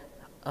that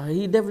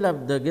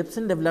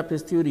Gibson developed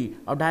his theory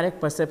of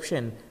direct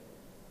perception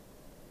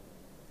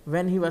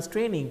when he was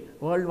training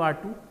World War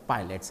II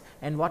pilots,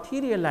 and what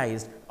he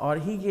realized, or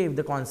he gave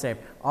the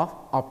concept of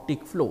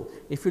optic flow.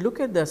 If you look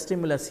at the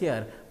stimulus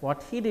here,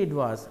 what he did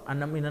was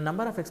in a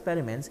number of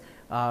experiments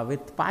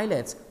with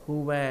pilots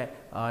who were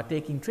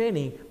taking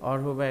training or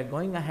who were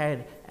going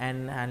ahead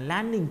and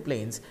landing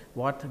planes,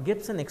 what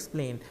Gibson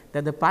explained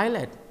that the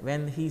pilot,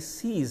 when he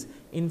sees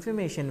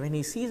information, when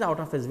he sees out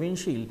of his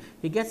windshield,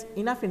 he gets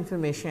enough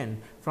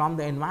information from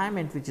the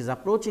environment which is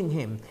approaching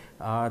him,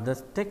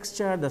 the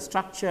texture, the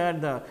structure,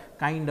 the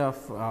kind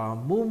of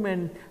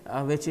movement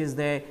which is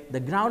there, the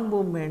ground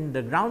movement,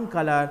 the ground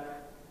color,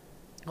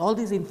 all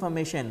this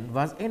information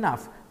was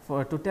enough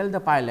to tell the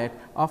pilot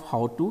of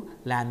how to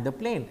land the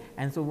plane.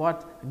 And so,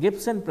 what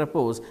Gibson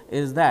proposed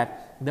is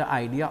that the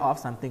idea of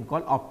something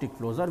called optic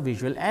flows or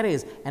visual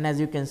arrays. And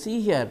as you can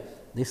see here,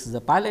 this is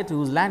the pilot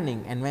who is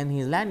landing, and when he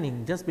is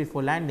landing, just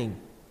before landing,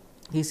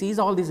 he sees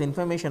all this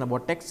information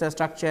about texture,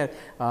 structure,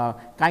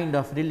 kind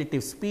of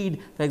relative speed.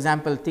 For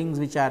example, things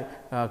which are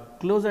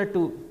closer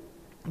to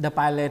the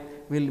pilot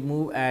will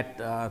move at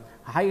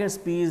higher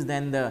speeds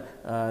than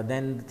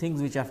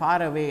things which are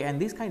far away, and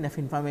these kind of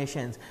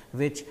informations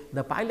which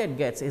the pilot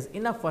gets is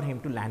enough for him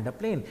to land a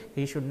plane.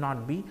 He should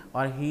not be,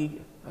 or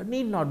he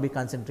need not be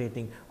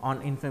concentrating on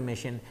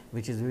information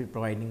which is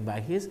providing by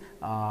his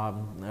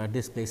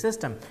display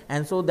system.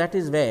 And so, that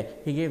is where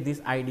he gave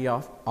this idea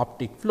of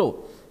optic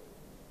flow.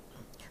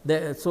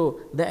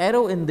 So, the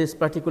arrow in this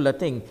particular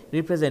thing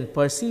represent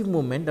perceived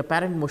movement,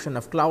 apparent motion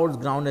of clouds,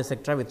 ground,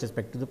 etc., with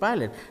respect to the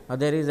pilot. Now,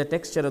 there is a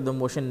texture of the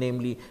motion,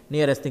 namely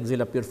nearest things will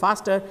appear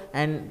faster,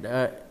 and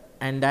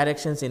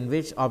directions in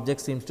which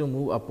object seems to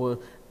move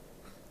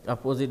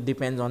opposite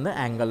depends on the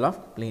angle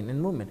of plane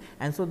in movement.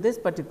 And so, this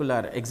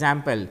particular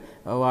example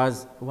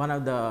was one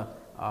of the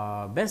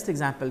best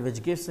example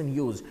which Gibson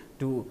used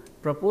to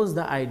propose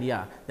the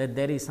idea that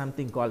there is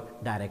something called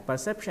direct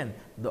perception.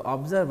 The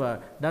observer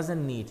does not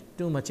need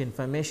too much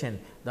information,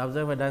 the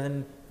observer does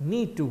not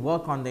need to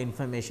work on the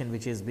information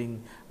which is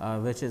being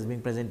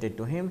presented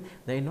to him.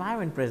 The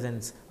environment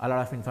presents a lot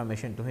of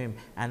information to him,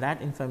 and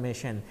that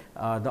information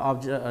the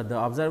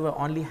observer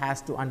only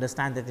has to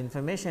understand that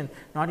information,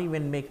 not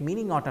even make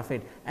meaning out of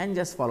it, and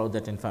just follow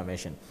that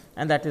information.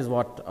 And that is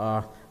what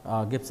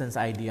Gibson's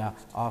idea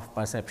of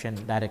perception,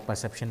 direct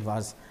perception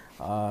was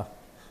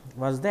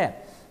there.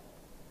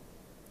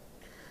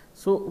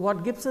 So,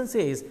 what Gibson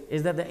says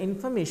is that the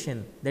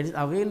information that is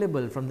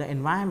available from the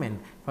environment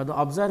for the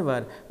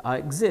observer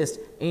exists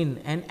in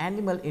an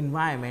animal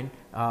environment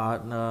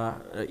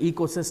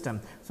ecosystem.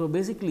 So,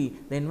 basically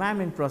the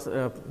environment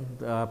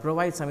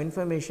provides some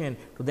information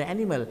to the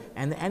animal,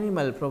 and the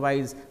animal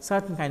provides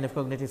certain kind of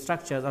cognitive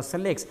structures or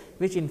selects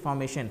which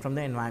information from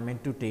the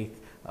environment to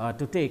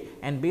take,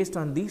 and based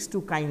on these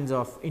two kinds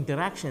of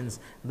interactions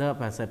the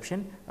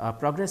perception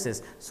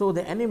progresses. So,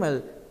 the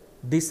animal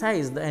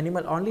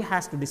only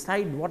has to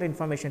decide what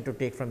information to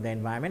take from the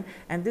environment,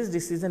 and this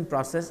decision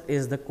process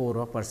is the core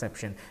of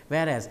perception,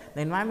 whereas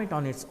the environment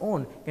on its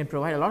own can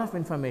provide a lot of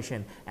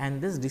information, and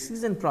this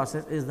decision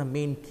process is the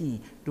main key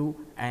to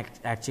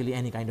actually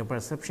any kind of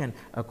perception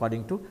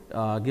according to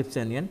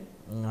Gibsonian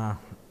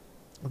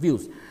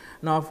views.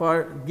 Now,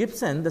 for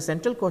Gibson, the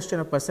central question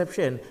of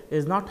perception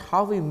is not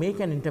how we make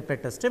and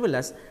interpret a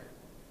stimulus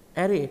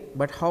array,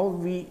 but how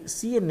we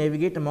see and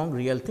navigate among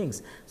real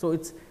things. So,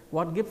 it's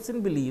what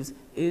Gibson believes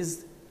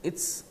is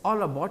it's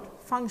all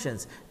about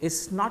functions.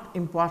 It's not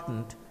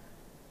important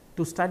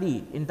to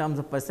study in terms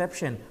of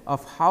perception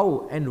of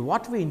how and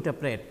what we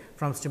interpret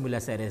from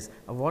stimulus arrays.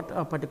 What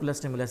a particular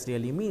stimulus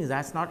really means,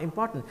 that is not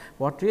important.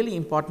 What really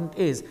important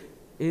is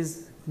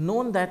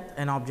known that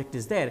an object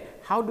is there,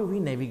 how do we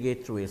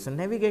navigate through it. So,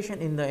 navigation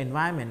in the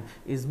environment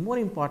is more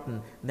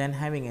important than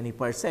having any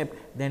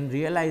percept, than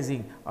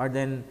realizing or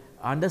then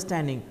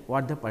understanding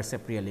what the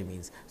percept really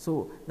means.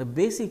 So, the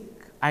basic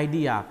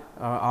idea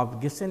of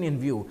Gibsonian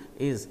view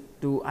is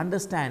to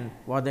understand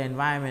what the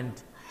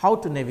environment, how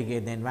to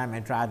navigate the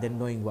environment rather than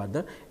knowing what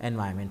the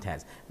environment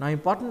has. Now,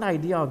 important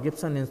idea of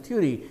Gibsonian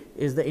theory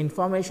is the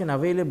information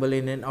available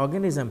in an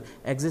organism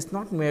exists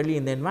not merely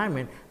in the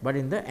environment, but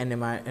in the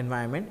animal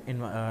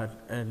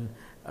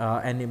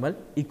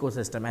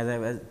ecosystem. As I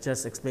was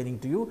just explaining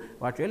to you,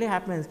 what really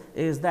happens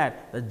is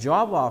that the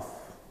job of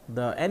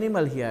the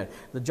animal here,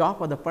 the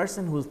job of the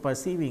person who is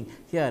perceiving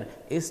here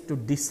is to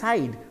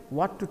decide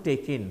what to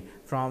take in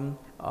from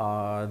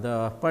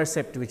the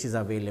percept which is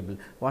available.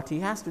 What he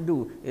has to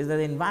do is that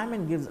the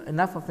environment gives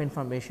enough of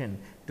information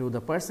to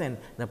the person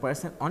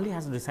only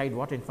has to decide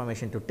what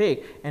information to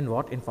take and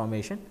what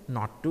information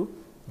not to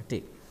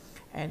take.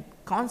 And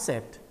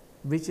concept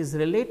which is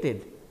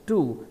related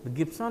to the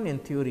Gibsonian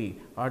theory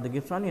or the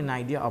Gibsonian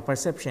idea of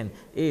perception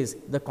is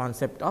the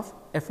concept of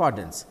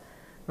affordance.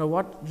 Now,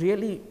 what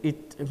really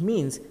it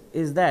means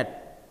is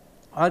that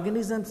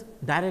organisms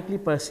directly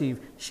perceive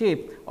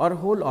shape or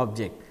whole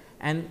object,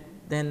 and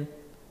then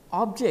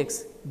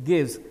objects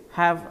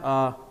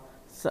have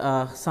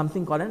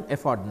something called an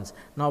affordance.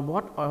 Now,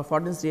 what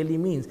affordance really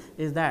means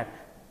is that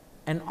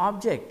an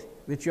object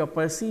which you are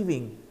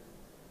perceiving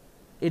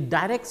it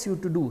directs you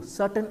to do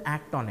certain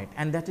act on it,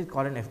 and that is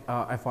called an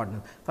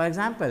affordance. For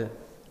example,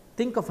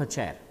 think of a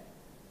chair.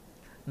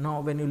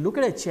 Now, when you look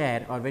at a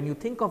chair or when you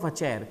think of a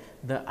chair,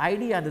 the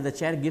idea that the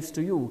chair gives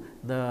to you,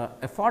 the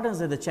affordance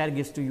that the chair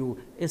gives to you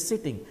is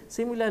sitting.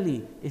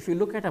 Similarly, if you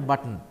look at a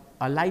button,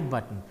 a light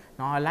button,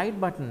 now a light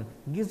button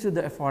gives you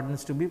the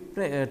affordance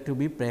to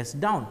be pressed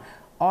down.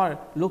 Or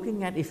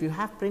looking at, if you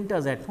have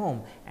printers at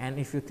home and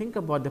if you think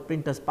about the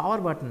printer's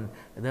power button,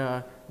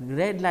 the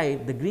red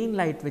light, the green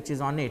light which is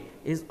on it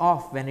is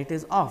off. When it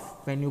is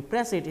off, when you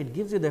press it, it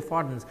gives you the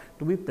affordance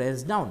to be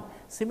pressed down.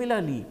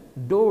 Similarly,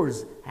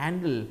 doors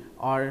handle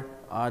or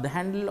the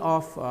handle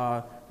of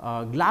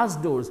glass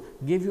doors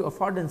give you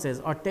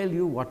affordances or tell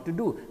you what to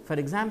do. For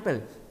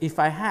example, if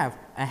I have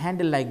a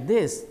handle like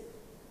this,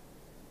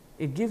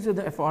 it gives you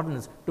the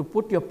affordance to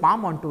put your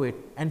palm onto it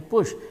and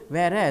push,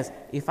 whereas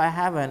if I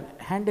have a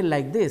handle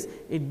like this,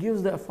 it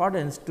gives the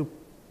affordance to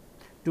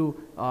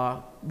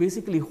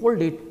basically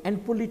hold it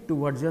and pull it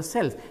towards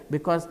yourself,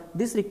 because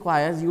this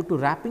requires you to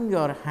wrapping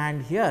your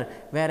hand here,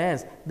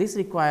 whereas this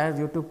requires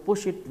you to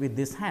push it with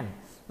this hand.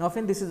 Now,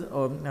 often this is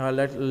a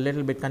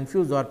little bit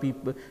confused, or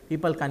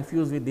people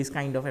confuse with this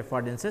kind of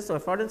affordances. So,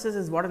 affordances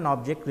is what an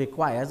object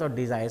requires or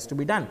desires to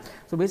be done.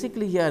 So,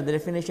 basically here the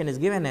definition is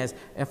given as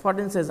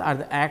affordances are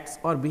the acts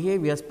or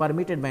behaviors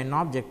permitted by an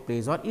object,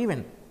 place or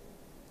event.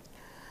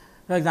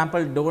 For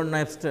example, door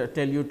knobs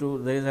tell you to,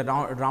 there is a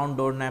round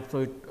door knob,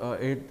 so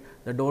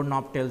the door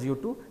knob tells you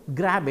to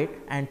grab it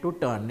and to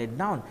turn it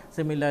down.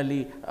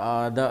 Similarly,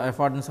 the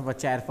affordance of a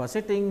chair for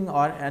sitting,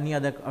 or any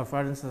other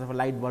affordances of a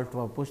light bulb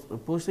for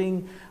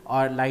pushing,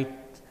 or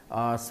light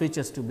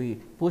switches to be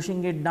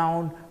pushing it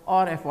down,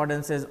 or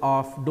affordances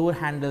of door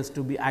handles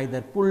to be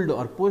either pulled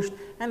or pushed,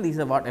 and these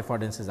are what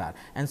affordances are.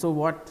 And so,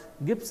 what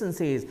Gibson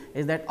says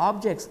is that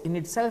objects in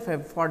itself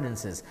have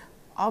affordances.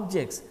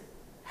 Objects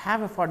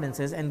have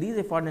affordances, and these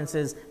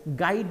affordances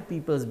guide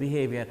people's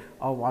behavior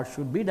of what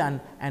should be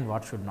done and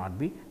what should not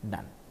be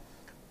done.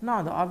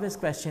 Now, the obvious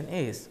question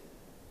is,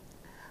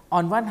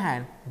 on one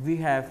hand we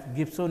have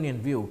Gibsonian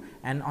view,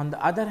 and on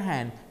the other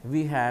hand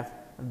we have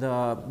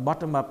the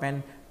bottom up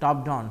and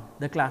top down,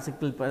 the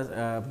classical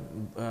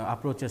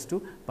approaches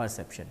to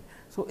perception.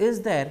 So,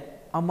 is there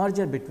a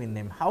merger between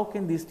them? How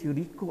can these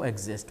theories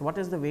coexist? What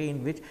is the way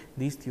in which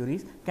these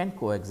theories can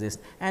coexist?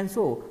 And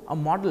so, a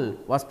model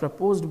was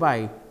proposed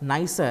by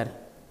Neisser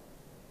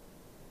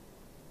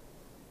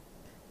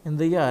in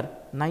the year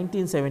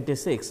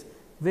 1976,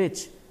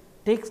 which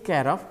takes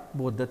care of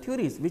both the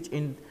theories, which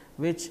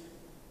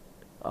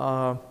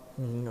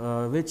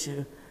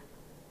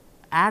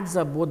adds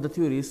up both the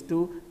theories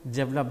to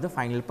develop the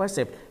final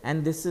percept,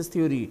 and this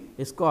theory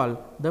is called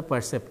the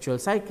perceptual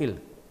cycle.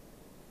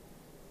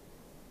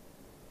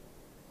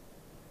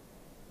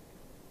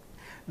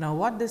 Now,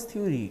 what this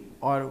theory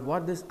or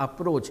what this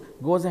approach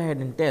goes ahead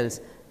and tells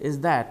is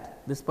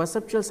that this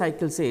perceptual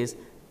cycle says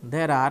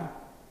there are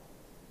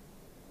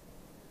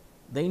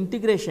the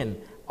integration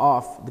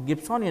of the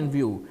Gibsonian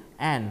view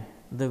and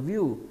the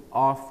view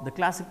of the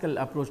classical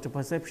approach to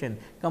perception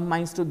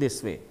combines to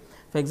this way.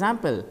 For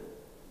example,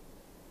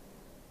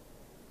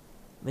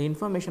 the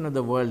information of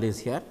the world is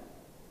here,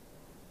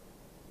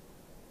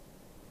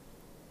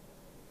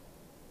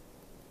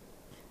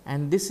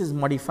 and this is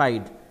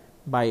modified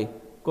by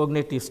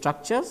cognitive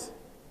structures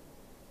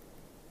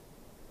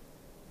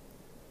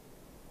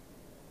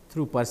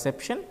through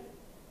perception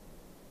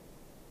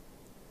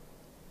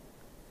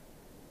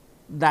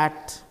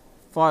that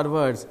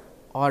forwards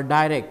or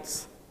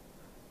directs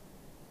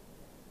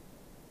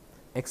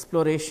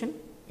exploration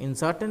in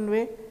certain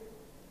way,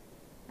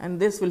 and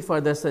this will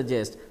further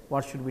suggest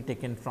what should be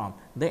taken from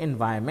the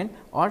environment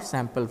or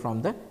sample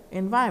from the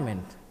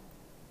environment.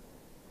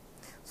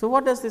 So,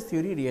 what does this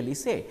theory really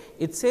say?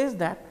 It says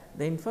that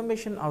the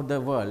information of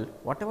the world,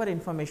 whatever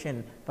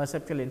information,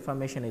 perceptual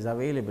information is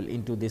available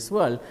into this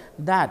world,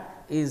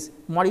 that is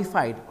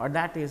modified or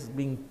that is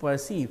being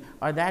perceived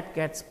or that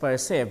gets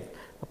perceived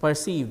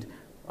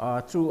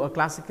through a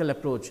classical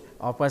approach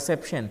of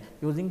perception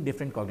using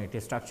different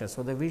cognitive structures.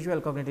 So, the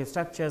visual cognitive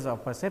structures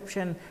of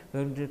perception,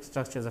 cognitive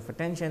structures of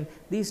attention,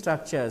 these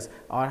structures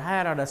or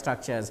higher order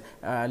structures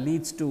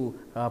leads to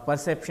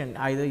perception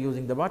either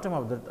using the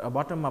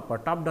bottom up or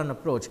top down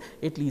approach.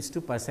 It leads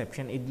to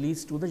perception, it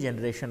leads to the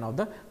generation of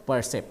the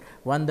percept.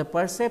 When the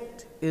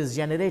percept is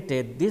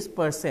generated, this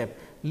percept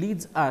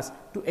leads us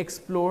to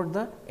explore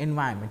the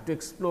environment, to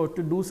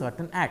do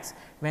certain acts.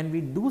 When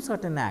we do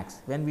certain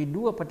acts, when we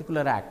do a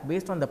particular act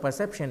based on the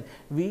perception,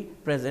 we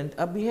present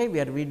a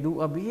behavior, we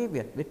do a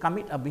behavior, we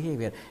commit a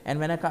behavior, and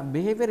when a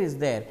behavior is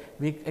there,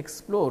 we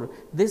explore.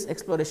 This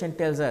exploration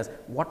tells us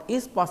what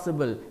is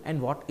possible and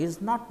what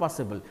is not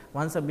possible.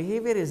 Once a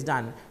behavior is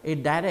done,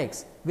 it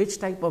directs which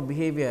type of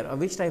behavior or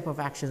which type of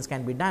actions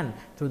can be done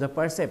through the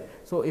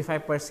percept. So, if I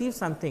perceive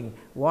something,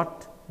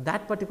 what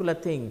that particular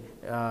thing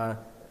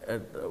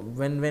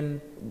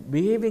when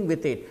behaving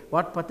with it,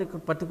 what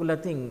particular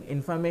thing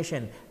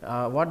information,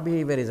 what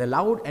behavior is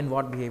allowed and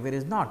what behavior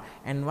is not.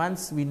 And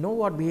once we know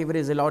what behavior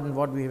is allowed and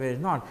what behavior is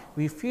not,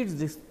 we feed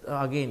this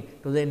again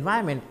to the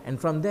environment, and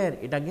from there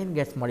it again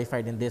gets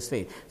modified in this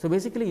way. So,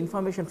 basically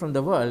information from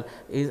the world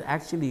is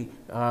actually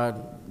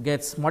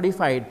gets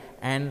modified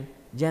and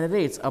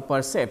generates a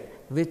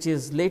percept, which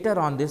is later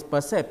on this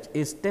percept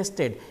is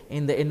tested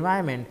in the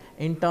environment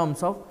in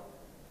terms of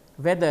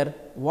whether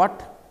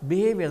what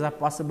behaviors are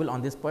possible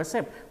on this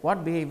percept,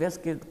 what behaviors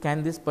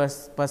can this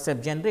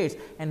percept generate,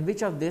 and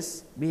which of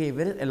this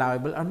behavior is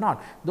allowable or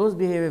not. Those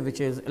behavior which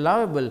is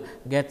allowable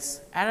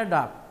gets added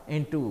up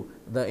into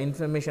the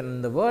information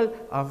in the world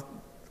of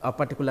a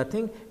particular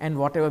thing, and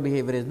whatever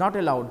behavior is not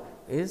allowed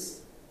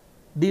is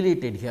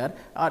deleted here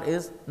or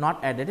is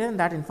not added, and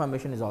that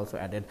information is also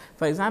added.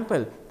 For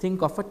example,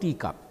 think of a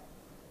teacup.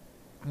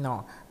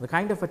 Now, the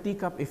kind of a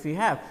teacup if we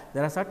have,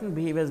 there are certain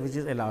behaviors which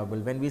is allowable.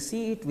 When we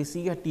see it, we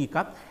see a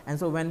teacup, and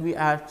so when we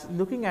are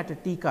looking at a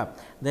teacup,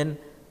 then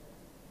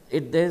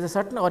there is a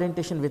certain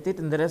orientation with it,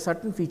 and there is a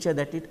certain feature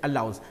that it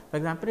allows. For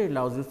example, it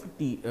allows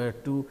you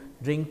to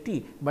drink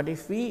tea, but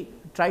if we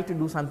try to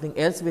do something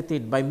else with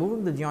it by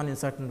moving the geon in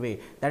certain way,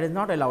 that is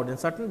not allowed. In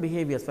certain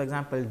behaviors, for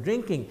example,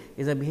 drinking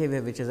is a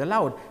behavior which is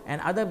allowed, and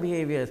other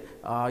behaviors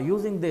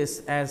using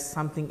this as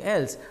something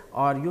else,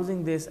 or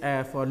using this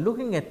for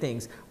looking at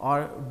things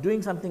or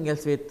doing something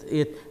else with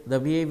it, the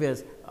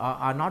behaviors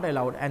are not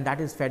allowed, and that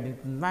is fed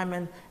into the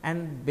environment,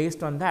 and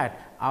based on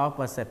that our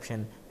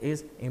perception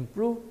is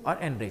improved or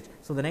enriched.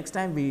 So, the next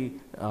time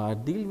we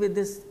deal with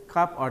this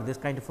cup or this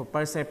kind of a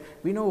percept,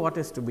 we know what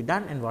is to be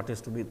done and what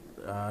is to be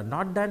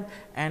not done,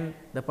 and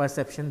the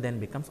perception then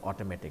becomes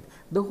automatic.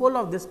 The whole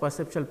of this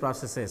perceptual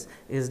processes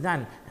is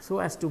done so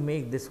as to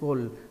make this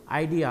whole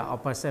idea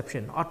of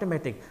perception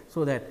automatic,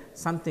 so that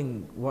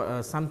something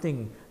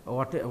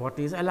what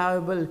is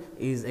allowable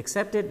is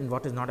accepted and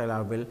what is not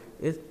allowable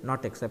is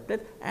not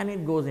accepted, and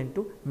it goes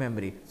into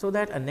memory. So,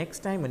 that next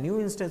time a new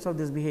instance of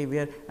this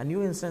behavior, a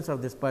new instance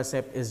of this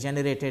percept is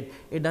generated,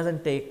 it does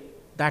not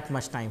take that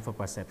much time for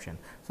perception.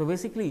 So,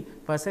 basically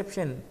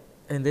perception,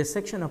 in this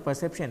section of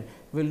perception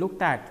we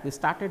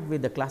started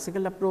with the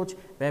classical approach,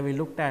 where we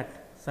looked at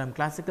some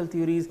classical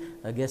theories,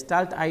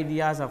 Gestalt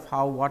ideas of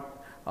how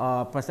what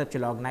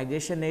perceptual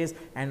organization is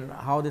and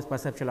how this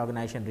perceptual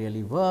organization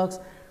really works.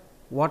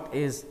 What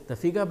is the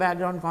figure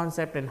background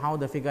concept, and how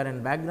the figure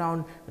and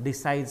background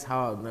decides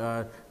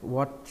how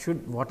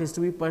what is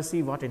to be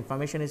perceived, what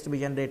information is to be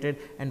generated,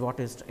 and what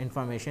is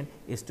information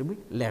is to be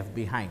left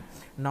behind.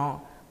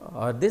 Now,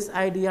 this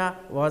idea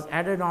was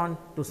added on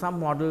to some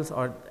models,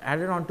 or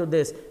added on to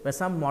this were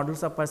some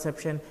models of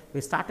perception.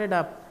 We started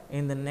up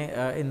in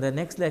the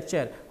next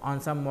lecture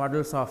on some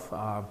models of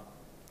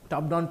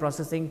top down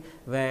processing,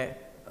 where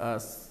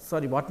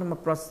bottom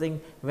up processing,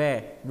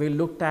 where we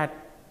looked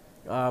at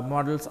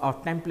models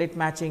of template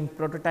matching,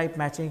 prototype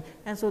matching,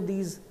 and so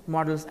these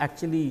models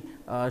actually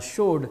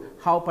showed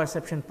how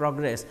perception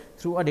progress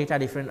through a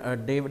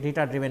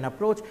data driven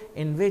approach,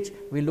 in which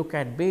we look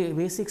at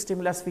basic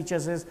stimulus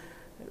features,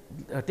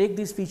 take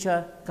these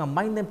features,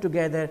 combine them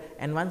together,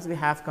 and once we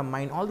have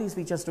combined all these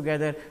features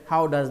together,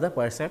 how does the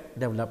percept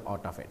develop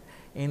out of it.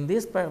 In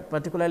this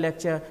particular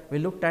lecture, we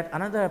looked at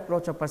another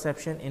approach of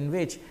perception, in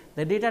which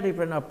the data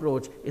driven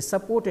approach is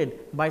supported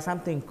by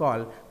something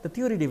called the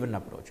theory driven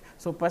approach.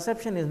 So,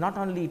 perception is not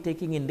only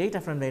taking in data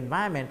from the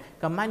environment,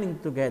 combining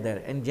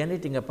together and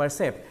generating a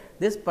percept.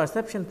 This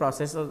perception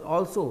process is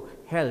also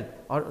held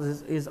or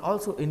is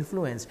also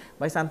influenced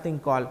by something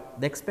called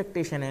the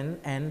expectation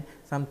and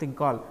something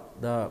called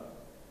the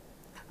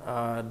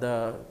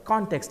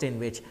context in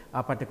which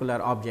a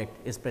particular object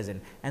is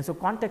present. And so,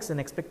 context and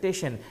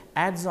expectation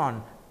adds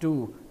on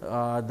to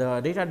the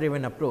data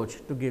driven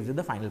approach to give you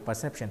the final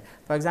perception.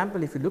 For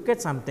example, if you look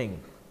at something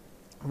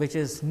which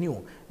is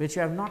new, which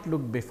you have not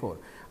looked before,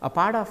 a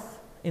part of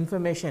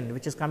information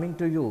which is coming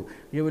to you,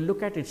 you will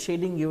look at its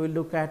shading, you will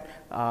look at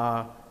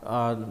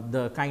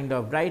the kind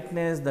of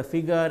brightness, the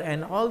figure,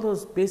 and all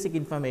those basic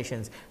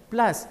informations,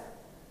 plus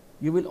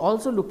you will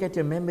also look at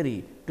your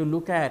memory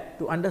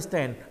to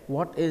understand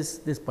what is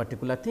this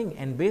particular thing,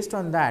 and based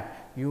on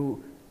that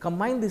you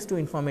combine these two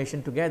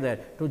information together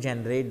to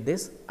generate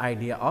this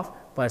idea of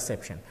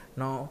perception.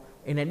 Now,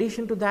 in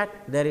addition to that,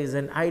 there is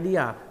an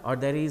idea, or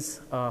there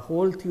is a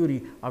whole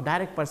theory of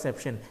direct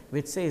perception,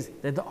 which says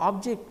that the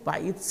object by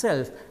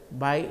itself,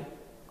 by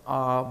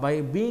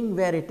being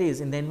where it is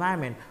in the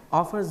environment,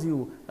 offers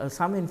you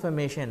some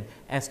information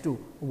as to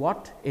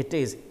what it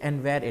is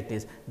and where it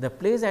is. The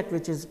place at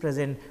which is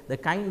present, the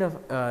kind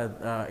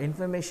of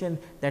information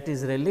that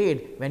is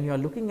relayed when you are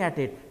looking at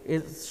it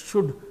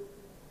should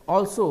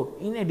also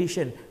in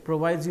addition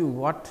provides you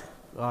what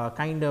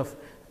kind of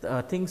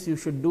things you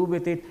should do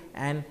with it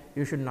and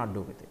you should not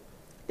do with it.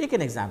 Take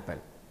an example.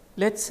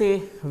 Let us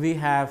say we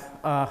have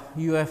a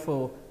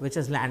UFO which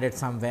has landed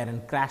somewhere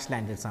and crash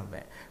landed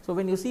somewhere. So,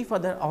 when you see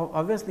further,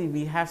 obviously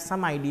we have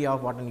some idea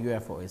of what an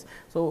UFO is.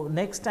 So,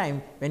 next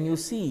time when you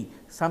see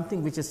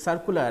something which is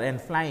circular and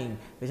flying,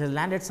 which has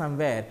landed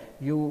somewhere,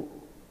 you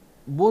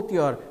both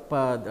your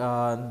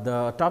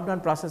the top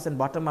down process and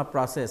bottom up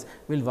process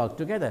will work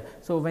together.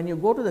 So, when you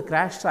go to the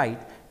crash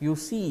site, you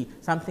see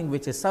something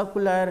which is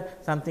circular,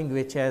 something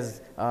which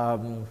has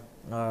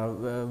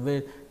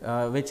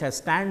which has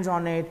stands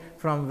on it,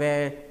 from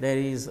where there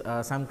is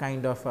some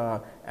kind of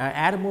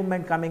air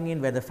movement coming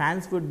in, where the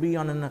fans would be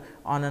on an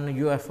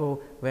UFO,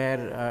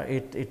 where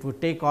it would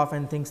take off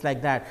and things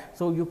like that.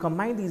 So, you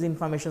combine these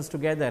informations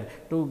together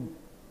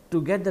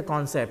to get the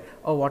concept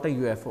of what a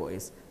UFO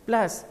is.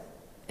 Plus,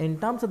 in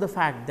terms of the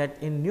fact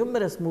that in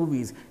numerous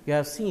movies you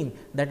have seen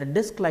that a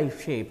disc like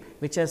shape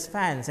which has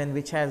fans and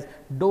which has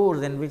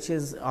doors and which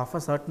is of a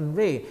certain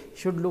way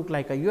should look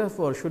like a UFO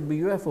or should be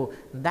UFO,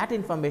 that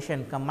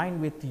information combined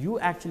with you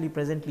actually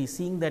presently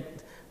seeing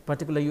that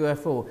particular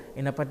UFO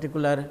in a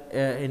particular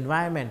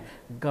environment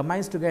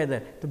combines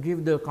together to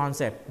give the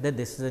concept that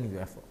this is a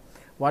UFO.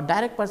 What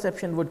direct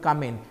perception would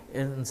come in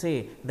and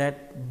say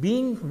that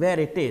being where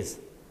it is,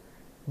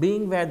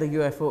 being where the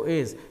UFO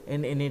is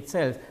in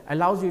itself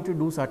allows you to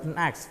do certain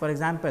acts. For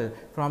example,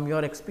 from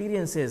your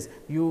experiences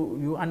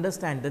you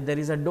understand that there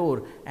is a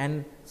door,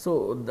 and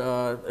so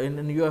in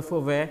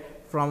UFO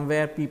from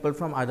where people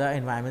from other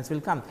environments will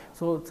come.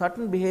 So,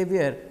 certain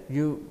behavior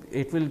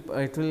it will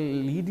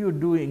lead you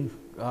doing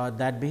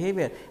that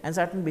behavior, and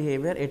certain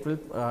behavior it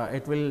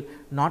will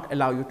not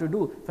allow you to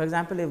do. For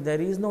example, if there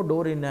is no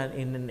door in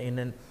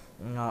an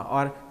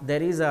or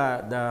there is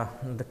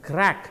the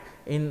crack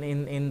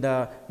in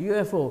the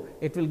UFO,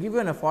 it will give you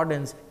an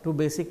affordance to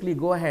basically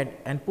go ahead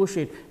and push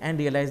it and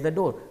realize the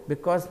door,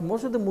 because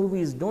most of the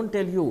movies do not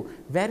tell you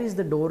where is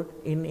the door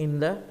in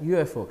the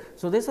UFO.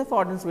 So, this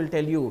affordance will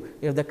tell you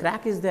if the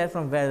crack is there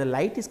from where the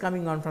light is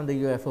coming on from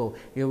the UFO,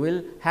 you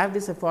will have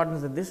this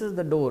affordance that this is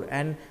the door,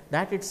 and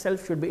that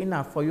itself should be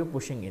enough for you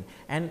pushing in,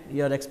 and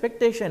your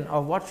expectation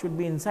of what should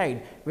be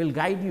inside will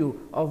guide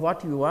you of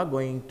what you are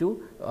going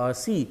to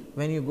see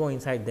when you go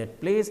inside that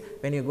place,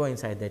 when you go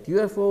inside that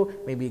UFO.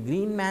 Maybe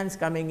green man's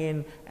coming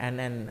in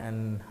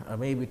and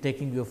maybe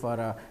taking you for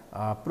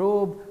a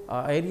probe,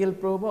 aerial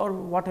probe, or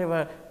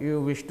whatever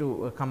you wish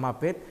to come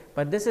up with,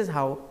 but this is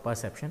how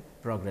perception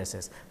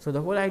progresses. So,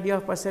 the whole idea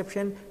of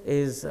perception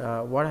is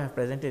what I have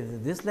presented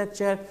in this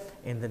lecture.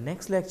 In the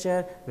next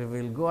lecture, we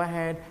will go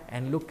ahead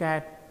and look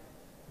at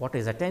what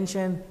is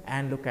attention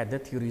and look at the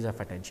theories of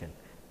attention.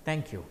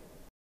 Thank you.